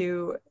listening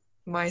to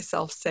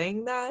myself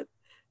saying that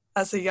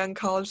as a young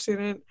college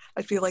student,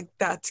 I'd be like,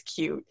 that's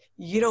cute.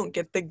 You don't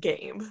get the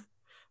game.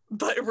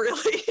 But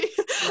really,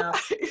 Yeah.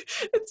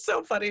 It's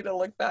so funny to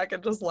look back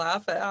and just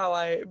laugh at how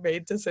I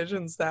made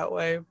decisions that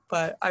way.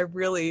 But I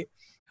really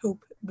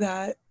hope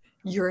that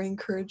your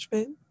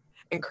encouragement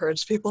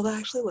encouraged people to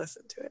actually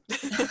listen to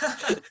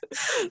it.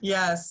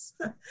 Yes.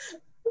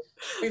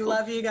 We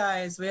love you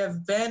guys. We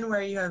have been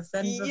where you have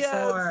been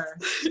before.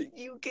 Yes,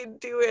 you can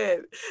do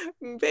it.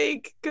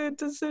 Make good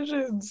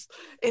decisions.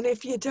 And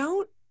if you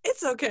don't,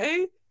 it's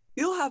okay.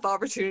 You'll have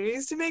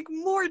opportunities to make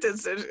more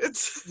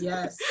decisions.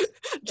 Yes.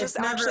 Just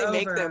actually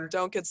make them.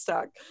 Don't get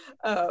stuck.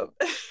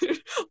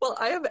 Well,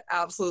 I have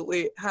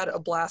absolutely had a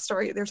blast.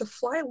 Sorry, there's a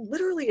fly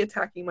literally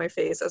attacking my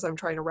face as I'm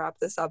trying to wrap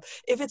this up.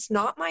 If it's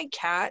not my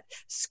cat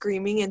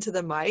screaming into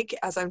the mic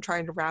as I'm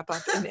trying to wrap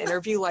up an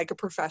interview like a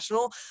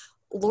professional,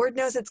 Lord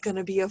knows it's going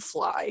to be a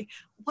fly.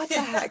 What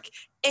the heck?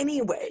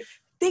 Anyway,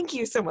 thank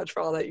you so much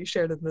for all that you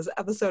shared in this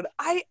episode.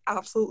 I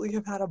absolutely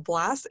have had a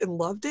blast and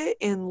loved it,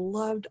 and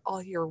loved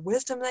all your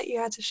wisdom that you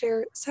had to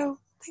share. So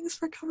thanks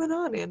for coming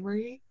on,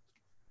 Anne-Marie.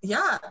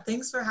 Yeah,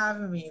 thanks for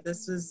having me.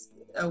 This was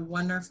a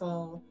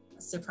wonderful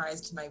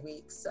surprise to my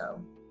week. So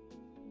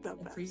I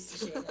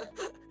appreciate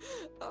it.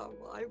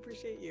 Well, I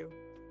appreciate you.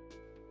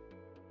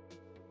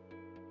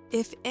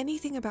 If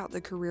anything about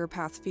the career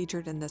path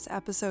featured in this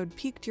episode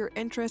piqued your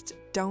interest,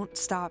 don't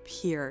stop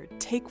here.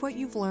 Take what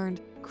you've learned,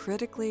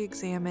 critically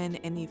examine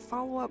any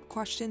follow-up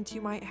questions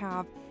you might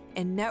have,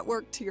 and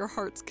network to your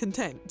heart's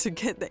content to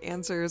get the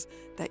answers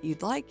that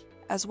you'd like,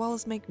 as well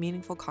as make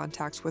meaningful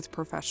contacts with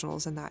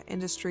professionals in that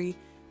industry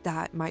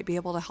that might be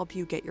able to help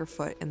you get your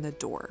foot in the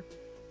door.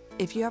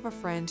 If you have a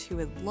friend who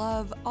would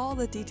love all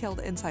the detailed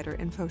insider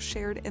info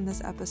shared in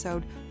this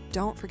episode,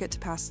 don't forget to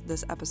pass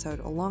this episode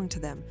along to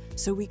them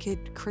so we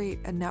could create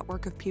a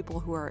network of people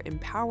who are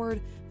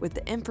empowered with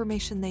the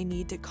information they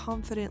need to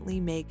confidently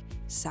make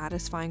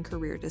satisfying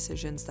career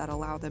decisions that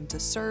allow them to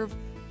serve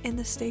in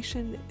the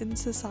station in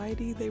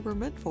society they were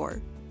meant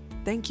for.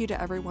 Thank you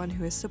to everyone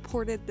who has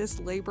supported this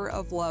labor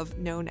of love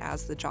known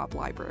as the Job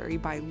Library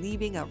by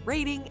leaving a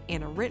rating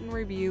and a written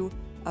review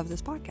of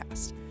this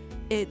podcast.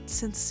 It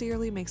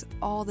sincerely makes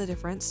all the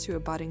difference to a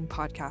budding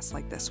podcast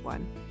like this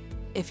one.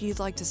 If you'd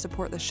like to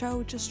support the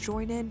show, just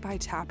join in by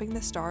tapping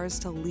the stars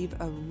to leave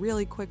a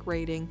really quick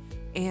rating,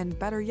 and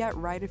better yet,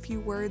 write a few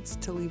words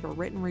to leave a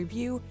written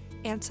review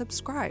and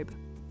subscribe.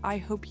 I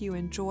hope you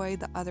enjoy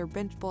the other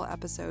bingeable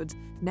episodes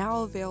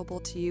now available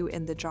to you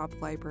in the Job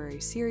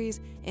Library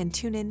series, and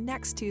tune in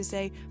next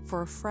Tuesday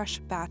for a fresh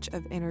batch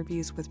of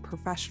interviews with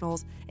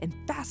professionals in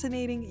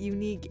fascinating,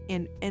 unique,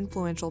 and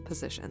influential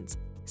positions.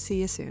 See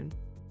you soon.